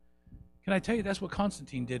want. Can I tell you, that's what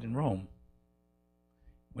Constantine did in Rome.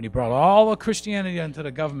 When he brought all of Christianity into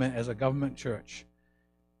the government as a government church.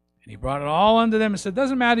 And he brought it all under them and said,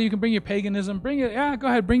 doesn't matter, you can bring your paganism, bring it, go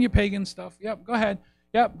ahead, bring your pagan stuff. Yep, go ahead.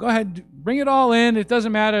 Yep, go ahead, bring it all in. It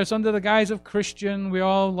doesn't matter. It's under the guise of Christian. We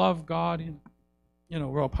all love God.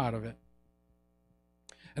 We're all part of it.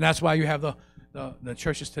 And that's why you have the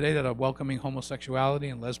churches today that are welcoming homosexuality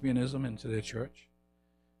and lesbianism into their church.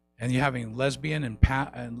 And you're having lesbian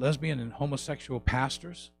and homosexual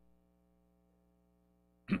pastors.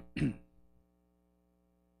 And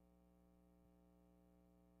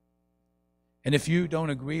if you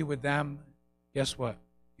don't agree with them, guess what?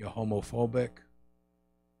 You're homophobic.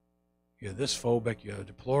 You're this phobic. You're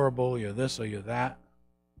deplorable. You're this or you're that.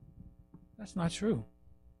 That's not true.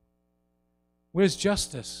 Where's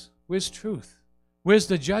justice? Where's truth? Where's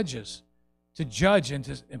the judges to judge and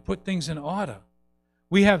put things in order?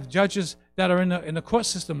 We have judges that are in the court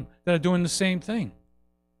system that are doing the same thing.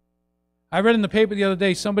 I read in the paper the other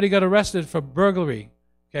day somebody got arrested for burglary.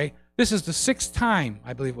 Okay, this is the 6th time,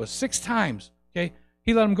 I believe it was 6 times. Okay,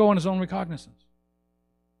 he let him go on his own recognizance.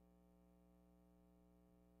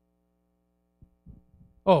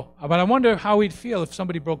 Oh, but I wonder how he'd feel if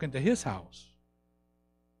somebody broke into his house,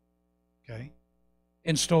 okay,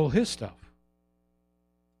 and stole his stuff.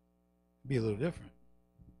 It'd be a little different.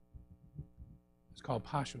 It's called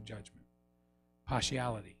partial judgment,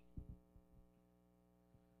 partiality.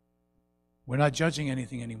 We're not judging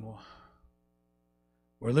anything anymore.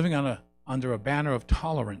 We're living under a banner of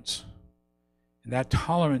tolerance. And that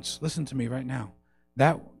tolerance, listen to me right now,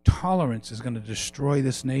 that tolerance is going to destroy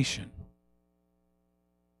this nation.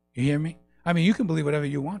 You hear me? I mean, you can believe whatever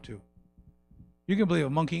you want to. You can believe a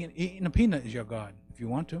monkey eating a peanut is your God if you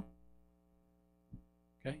want to.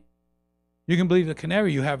 Okay? You can believe the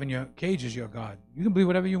canary you have in your cage is your God. You can believe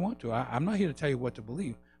whatever you want to. I'm not here to tell you what to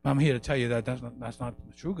believe, but I'm here to tell you that that's not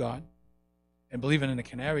the true God. And believing in a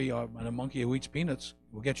canary or in a monkey who eats peanuts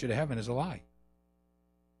will get you to heaven is a lie.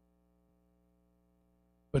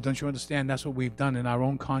 But don't you understand that's what we've done in our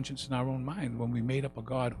own conscience and our own mind when we made up a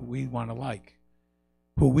God who we want to like,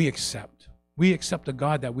 who we accept. We accept a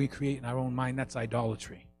God that we create in our own mind. That's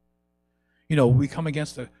idolatry. You know, we come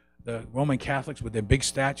against the Roman Catholics with their big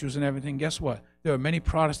statues and everything. Guess what? There are many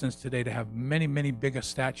Protestants today that have many, many bigger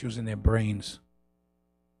statues in their brains.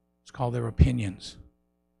 It's called their opinions.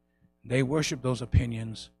 They worship those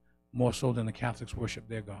opinions more so than the Catholics worship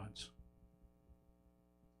their gods.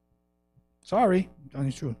 Sorry, I'm telling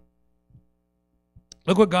you the truth.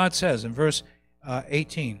 Look what God says in verse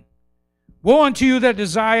 18. Woe unto you that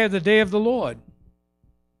desire the day of the Lord.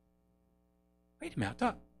 Wait a minute, I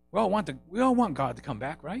thought we all want God to come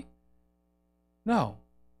back, right? No.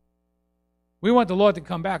 We want the Lord to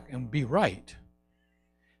come back and be right.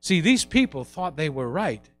 See, these people thought they were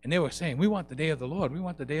right, and they were saying, we want the day of the Lord. We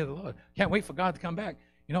want the day of the Lord. Can't wait for God to come back.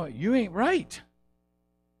 You know, you ain't right.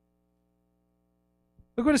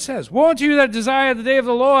 Look what it says. Woe unto you that desire the day of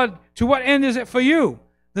the Lord. To what end is it for you?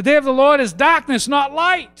 The day of the Lord is darkness, not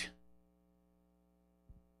light.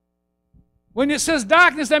 When it says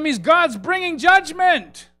darkness, that means God's bringing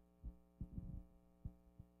judgment.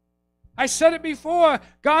 I said it before.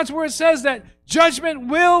 God's word says that judgment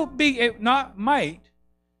will be, not might,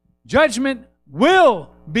 judgment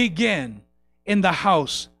will begin in the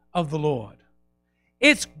house of the Lord.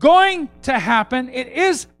 It's going to happen. It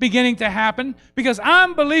is beginning to happen because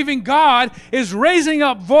I'm believing God is raising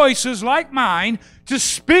up voices like mine to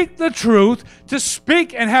speak the truth, to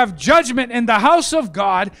speak and have judgment in the house of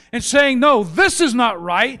God and saying, no, this is not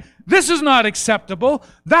right. This is not acceptable.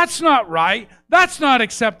 That's not right. That's not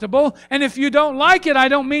acceptable. And if you don't like it, I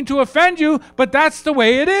don't mean to offend you, but that's the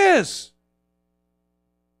way it is.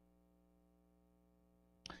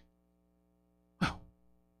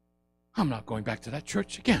 I'm not going back to that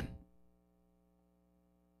church again.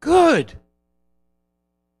 Good.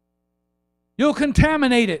 You'll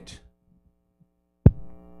contaminate it.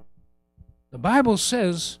 The Bible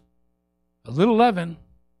says a little leaven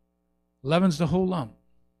leavens the whole lump.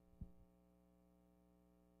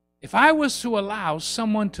 If I was to allow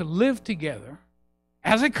someone to live together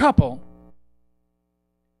as a couple,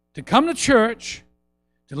 to come to church,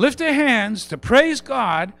 to lift their hands, to praise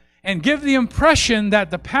God, and give the impression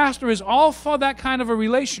that the pastor is all for that kind of a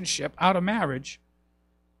relationship out of marriage,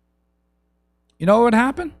 you know what would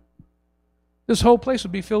happen? This whole place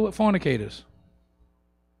would be filled with fornicators.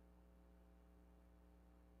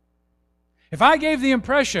 If I gave the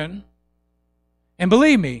impression, and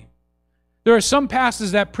believe me, there are some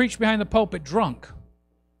pastors that preach behind the pulpit drunk.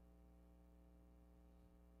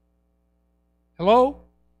 Hello?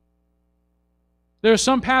 There are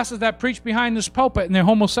some pastors that preach behind this pulpit and they're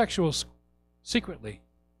homosexuals secretly.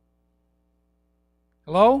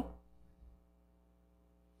 Hello?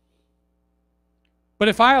 But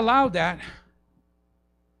if I allowed that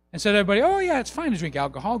and said to everybody, oh yeah, it's fine to drink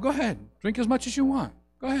alcohol, go ahead. Drink as much as you want.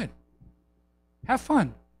 Go ahead. Have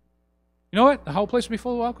fun. You know what? The whole place would be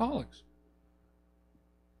full of alcoholics.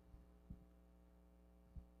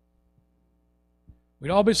 We'd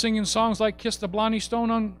all be singing songs like Kiss the Blarney Stone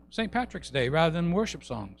on St. Patrick's Day rather than worship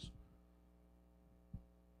songs.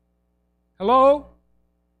 Hello?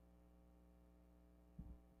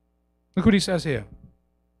 Look what he says here.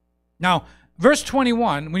 Now, verse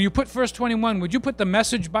 21, when you put verse 21, would you put the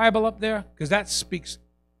Message Bible up there? Because that speaks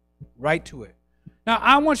right to it. Now,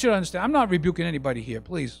 I want you to understand, I'm not rebuking anybody here.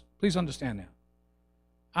 Please understand that.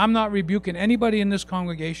 I'm not rebuking anybody in this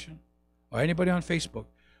congregation or anybody on Facebook.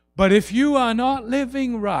 But if you are not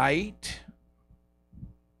living right,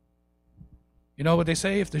 you know what they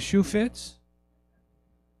say, if the shoe fits,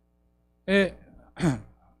 wear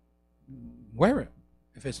it.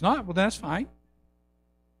 If it's not, well, that's fine.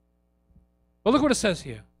 But look what it says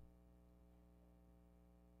here.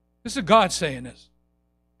 This is God saying this.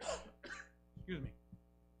 Excuse me.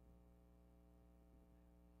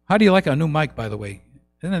 How do you like our new mic, by the way?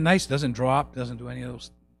 Isn't it nice? Doesn't drop, doesn't do any of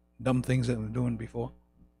those dumb things that we were doing before.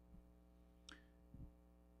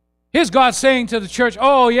 Here's God saying to the church,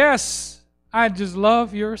 oh, yes, I just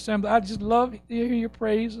love your assembly. I just love to hear your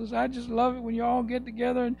praises. I just love it when you all get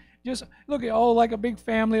together and just look at all like a big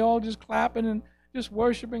family, all just clapping and just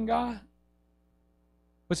worshiping God.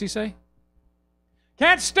 What's he say?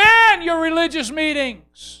 Can't stand your religious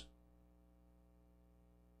meetings.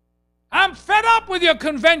 I'm fed up with your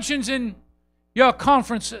conventions and your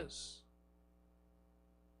conferences.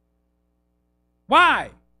 Why?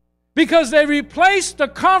 Because they replaced the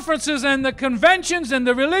conferences and the conventions and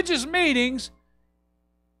the religious meetings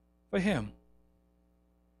for him.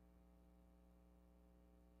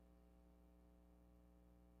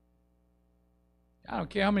 I don't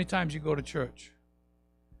care how many times you go to church.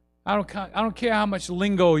 I don't care how much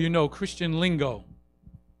lingo you know, Christian lingo.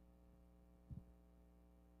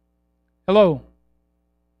 Hello.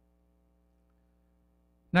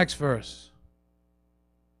 Next verse.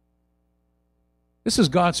 This is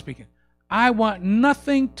God speaking. I want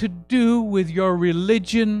nothing to do with your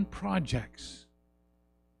religion projects.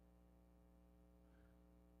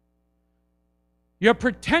 Your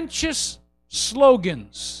pretentious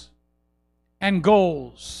slogans and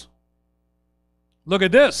goals. Look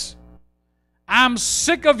at this. I'm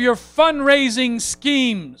sick of your fundraising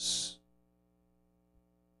schemes.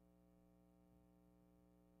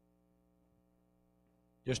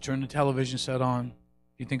 Just turn the television set on.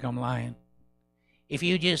 You think I'm lying? If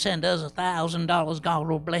you just send us $1,000, God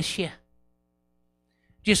will bless you.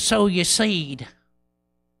 Just sow your seed.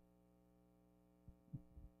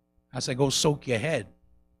 I say, go soak your head.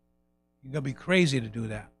 You're going to be crazy to do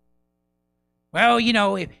that. Well, you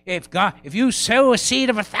know, if you sow a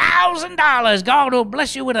seed of $1,000, God will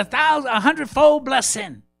bless you with a 100-fold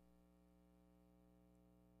blessing.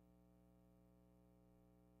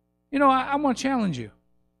 You know, I want to challenge you.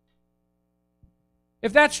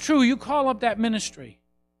 If that's true, you call up that ministry.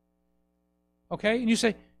 Okay? And you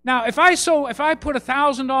say, now, if I put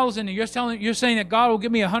 $1,000 in there, you're saying that God will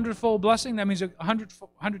give me a 100-fold blessing? That means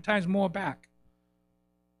 100 times more back.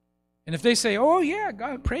 And if they say, oh, yeah,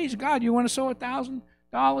 God, praise God, you want to sow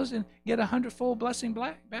 $1,000 and get a 100-fold blessing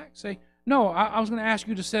back? Say, no, I was going to ask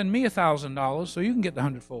you to send me $1,000 so you can get the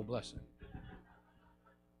 100-fold blessing.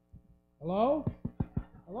 Hello?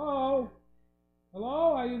 Hello?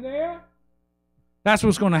 Hello? Are you there? That's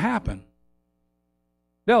what's going to happen.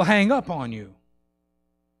 They'll hang up on you.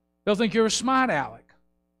 They'll think you're a smart aleck.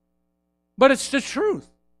 But it's the truth.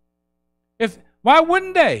 Why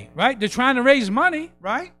wouldn't they, right? They're trying to raise money,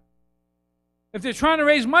 right? If they're trying to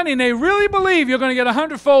raise money and they really believe you're going to get a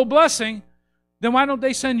 100-fold blessing, then why don't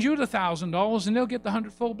they send you the $1,000 and they'll get the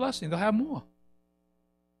 100-fold blessing? They'll have more.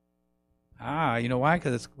 You know why?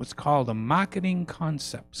 Because it's what's called a marketing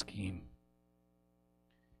concept scheme.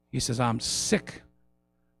 He says, I'm sick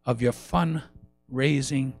of your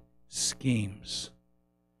fundraising schemes.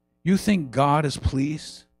 You think God is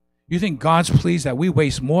pleased? You think God's pleased that we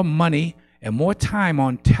waste more money and more time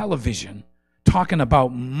on television talking about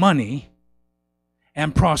money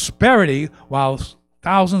and prosperity while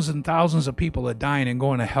thousands and thousands of people are dying and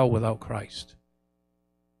going to hell without Christ?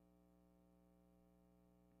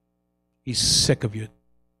 He's sick of your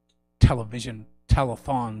television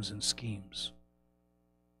telethons and schemes.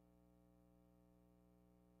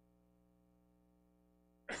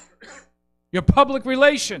 Your public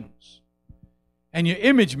relations and your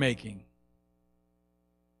image making.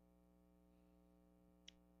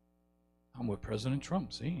 I'm with President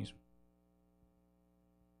Trump. See,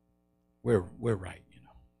 we're right, you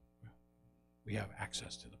know. We have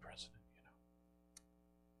access to the president,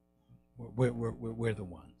 you know. We're the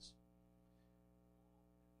ones.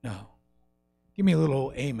 No, give me a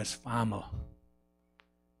little Amos Farmer.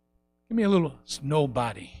 Give me a little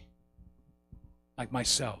nobody like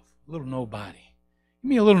myself. A little nobody. Give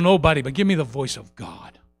me a little nobody, but give me the voice of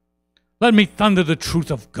God. Let me thunder the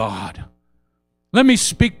truth of God. Let me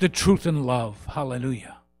speak the truth in love.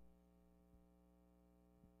 Hallelujah.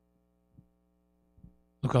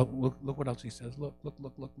 Look what else he says. Look.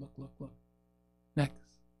 Next.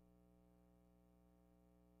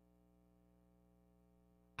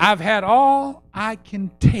 I've had all I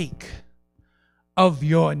can take of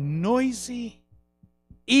your noisy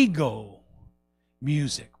ego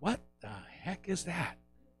music. What the heck is that?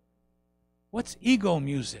 What's ego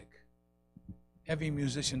music? Every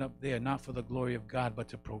musician up there, not for the glory of God, but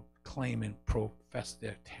to proclaim and profess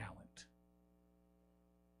their talent.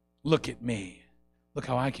 Look at me. Look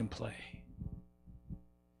how I can play.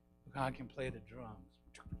 Look how I can play the drums.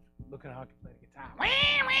 Look at how I can play the guitar.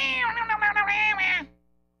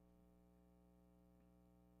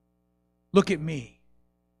 Look at me.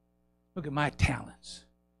 Look at my talents.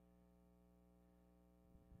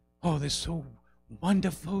 Oh, they're so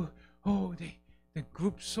wonderful. Oh, the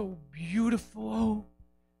group's so beautiful. Oh.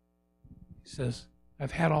 He says,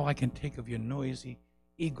 I've had all I can take of your noisy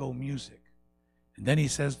ego music. And then he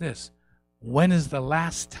says this, when is the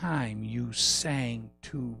last time you sang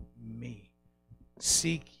to me?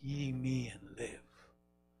 Seek ye me and live.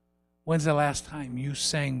 When's the last time you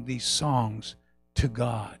sang these songs to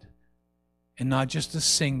God? And not just to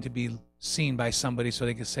sing to be seen by somebody so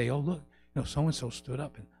they can say, oh, look, so-and-so stood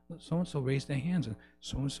up and so-and-so raised their hands and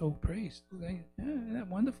so-and-so praised. Isn't that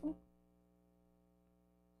wonderful?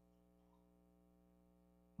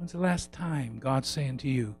 When's the last time God's saying to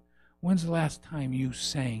you, when's the last time you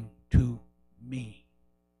sang to me?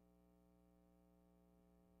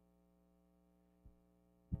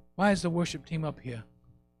 Why is the worship team up here?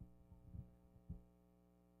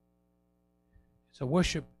 It's a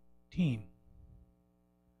worship team.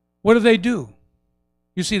 What do?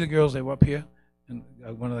 You see the girls, they were up here, and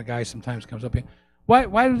one of the guys sometimes comes up here.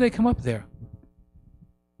 Why do they come up there?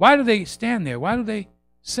 Why do they stand there? Why do they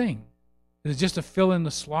sing? Is it just to fill in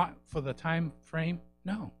the slot for the time frame?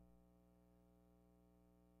 No.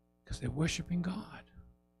 Because they're worshiping God.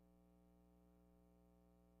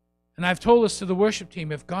 And I've told this to the worship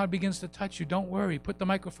team, if God begins to touch you, don't worry. Put the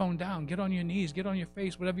microphone down. Get on your knees. Get on your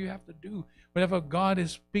face. Whatever you have to do. Whatever God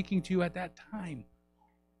is speaking to you at that time.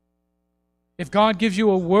 If God gives you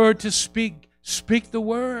a word to speak, speak the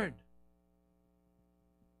word.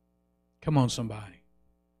 Come on, somebody.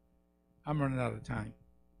 I'm running out of time.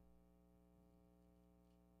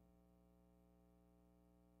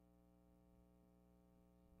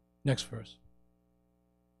 Next verse.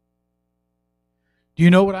 Do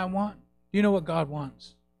you know what I want? Do you know what God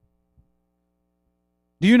wants?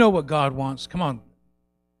 Do you know what God wants? Come on.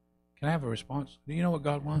 Can I have a response? Do you know what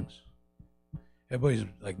God wants? Everybody's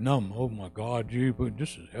like numb. Oh my God, gee, but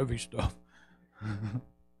this is heavy stuff.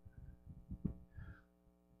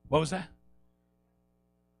 What was that?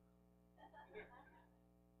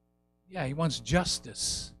 Yeah, he wants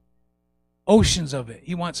justice. Oceans of it.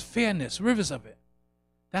 He wants fairness, rivers of it.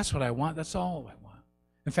 That's what I want. That's all I want.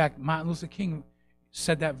 In fact, Martin Luther King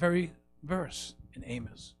said that very verse in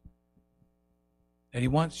Amos. That he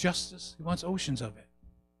wants justice. He wants oceans of it.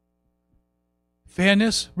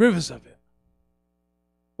 Fairness, rivers of it.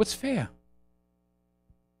 What's fair?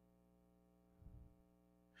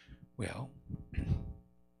 Well,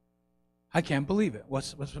 I can't believe it.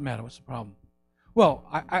 What's the matter? What's the problem? Well,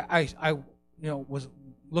 I was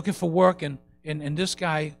looking for work, and this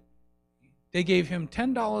guy, they gave him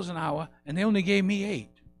 $10 an hour, and they only gave me $8.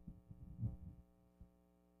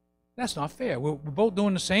 That's not fair. We're both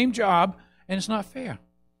doing the same job, and it's not fair.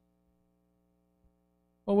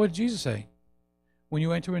 Well, what did Jesus say? When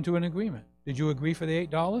you enter into an agreement, did you agree for the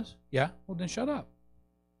 $8? Yeah? Well, then shut up.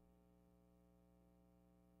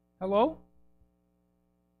 Hello?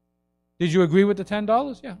 Did you agree with the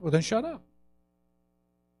 $10? Yeah. Well, then shut up.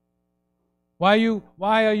 Why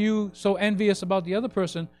are you so envious about the other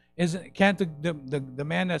person? Can't the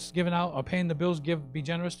man that's giving out or paying the bills be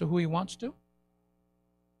generous to who he wants to?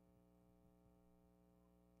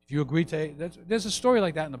 If you agree to, there's a story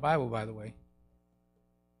like that in the Bible, by the way.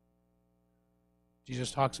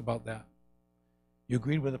 Jesus talks about that. You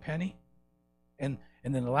agreed with a penny, and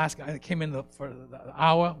then the last guy that came in for the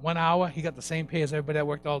hour, 1 hour, he got the same pay as everybody that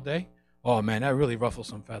worked all day. Oh man, that really ruffles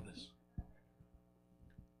some feathers.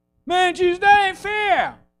 Man, Jesus, that ain't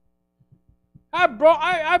fair. I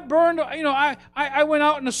burned, I went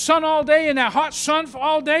out in the sun all day, in that hot sun for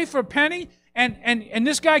all day for a penny, and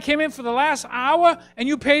this guy came in for the last hour, and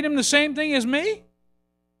you paid him the same thing as me?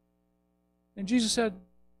 And Jesus said,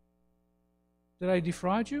 did I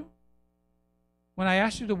defraud you? When I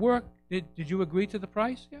asked you to work, did you agree to the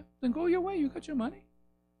price? Yeah. Then go your way. You got your money.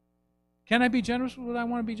 Can I be generous with what I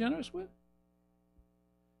want to be generous with?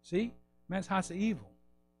 See? Man's hearts are evil.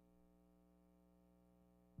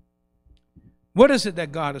 What is it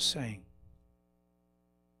that God is saying?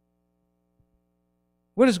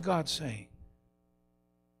 What is God saying?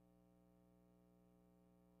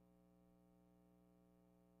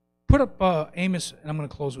 Put up Amos, and I'm going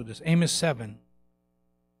to close with this. Amos 7,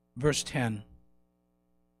 verse 10.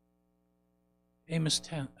 Amos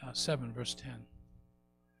 7, verse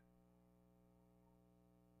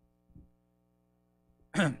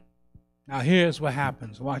 10. Now here's what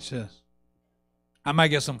happens. Watch this. I might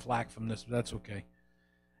get some flack from this, but that's okay.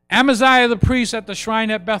 Amaziah the priest at the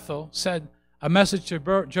shrine at Bethel said a message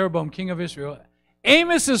to Jeroboam, king of Israel.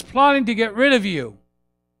 Amos is plotting to get rid of you.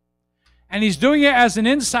 And he's doing it as an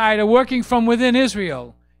insider working from within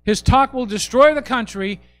Israel. His talk will destroy the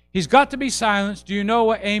country. He's got to be silenced. Do you know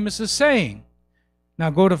what Amos is saying? Now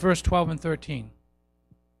go to verse 12 and 13.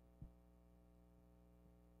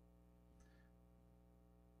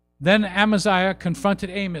 Then Amaziah confronted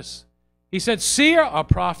Amos. He said, "Seer or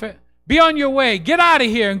prophet, be on your way. Get out of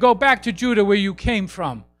here and go back to Judah where you came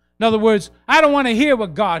from." In other words, I don't want to hear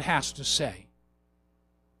what God has to say.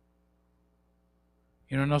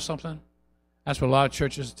 You don't know something? That's what a lot of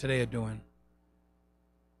churches today are doing.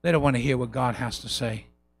 They don't want to hear what God has to say.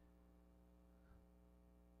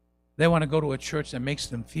 They want to go to a church that makes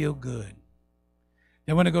them feel good.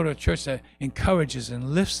 They want to go to a church that encourages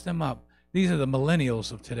and lifts them up. These are the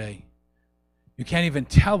millennials of today. You can't even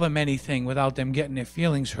tell them anything without them getting their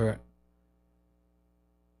feelings hurt.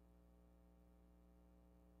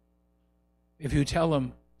 If you tell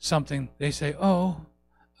them something, they say, oh,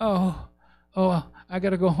 I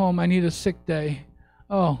got to go home. I need a sick day.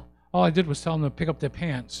 Oh, all I did was tell them to pick up their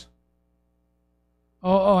pants.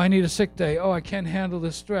 Oh, I need a sick day. Oh, I can't handle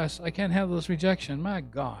this stress. I can't handle this rejection. My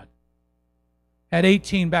God. At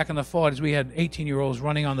 18, back in the 40s, we had 18-year-olds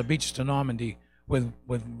running on the beaches to Normandy with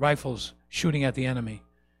rifles shooting at the enemy.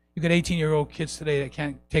 You got 18-year-old kids today that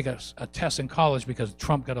can't take a test in college because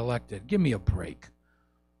Trump got elected. Give me a break.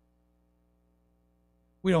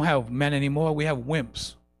 We don't have men anymore. We have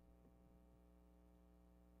wimps.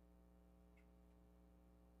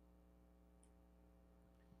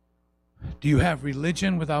 Do you have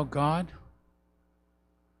religion without God?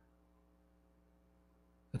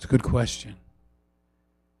 That's a good question.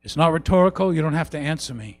 It's not rhetorical. You don't have to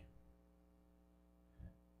answer me.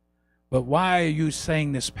 But why are you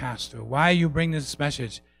saying this, Pastor? Why are you bringing this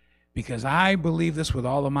message? Because I believe this with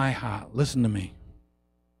all of my heart. Listen to me.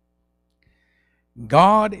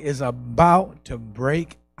 God is about to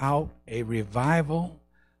break out a revival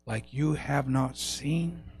like you have not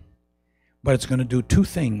seen. But it's going to do two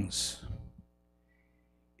things.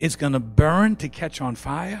 It's going to burn to catch on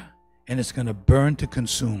fire, and it's going to burn to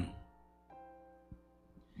consume.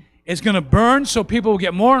 It's going to burn so people will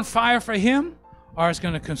get more on fire for Him, or it's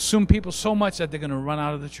going to consume people so much that they're going to run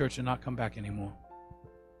out of the church and not come back anymore.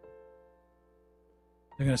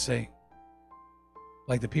 They're going to say,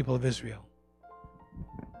 like the people of Israel,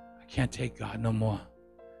 I can't take God no more.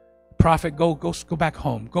 Prophet, go back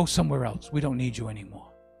home. Go somewhere else. We don't need you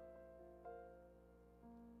anymore.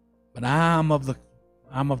 But I'm of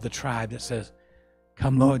the tribe that says,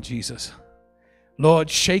 come, Lord Jesus. Lord,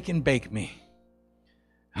 shake and bake me.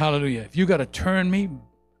 Hallelujah. If you got to turn me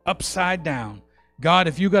upside down, God,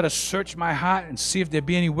 if you got to search my heart and see if there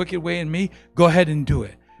be any wicked way in me, go ahead and do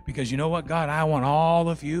it. Because you know what, God, I want all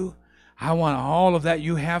of you. I want all of that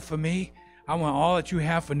you have for me. I want all that you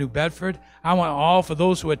have for New Bedford. I want all for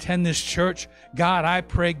those who attend this church. God, I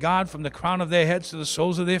pray, God, from the crown of their heads to the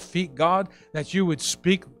soles of their feet, God, that you would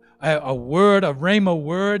speak a word, a rhema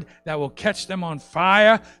word that will catch them on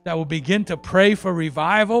fire, that will begin to pray for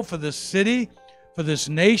revival for this city, for this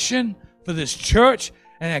nation, for this church,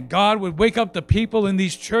 and that God would wake up the people in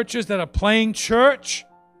these churches that are playing church.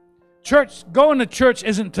 Going to church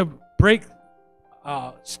isn't to break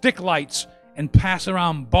stick lights and pass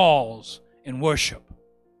around balls in worship.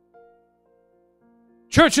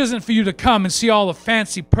 Church isn't for you to come and see all the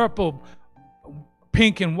fancy purple,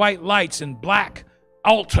 pink, and white lights and black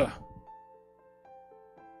altar.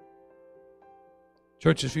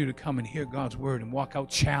 Church is for you to come and hear God's word and walk out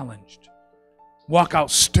challenged, walk out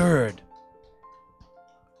stirred.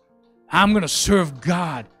 I'm going to serve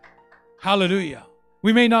God. Hallelujah.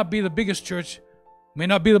 We may not be the biggest church, may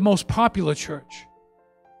not be the most popular church.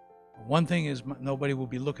 But one thing is, nobody will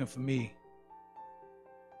be looking for me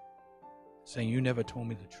saying, you never told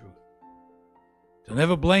me the truth. They'll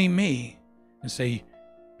never blame me and say,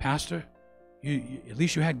 Pastor, you at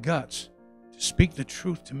least you had guts to speak the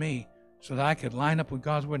truth to me so that I could line up with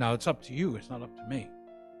God's word. Now, it's up to you. It's not up to me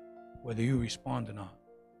whether you respond or not.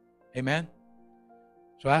 Amen?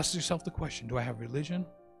 So ask yourself the question, do I have religion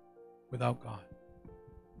without God?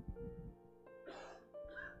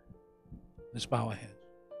 Let's bow our heads.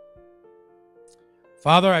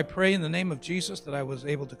 Father, I pray in the name of Jesus that I was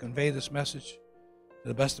able to convey this message to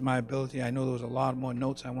the best of my ability. I know there was a lot more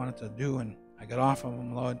notes I wanted to do, and I got off of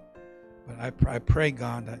them, Lord. But I pray,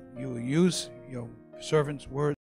 God, that you will use your servant's word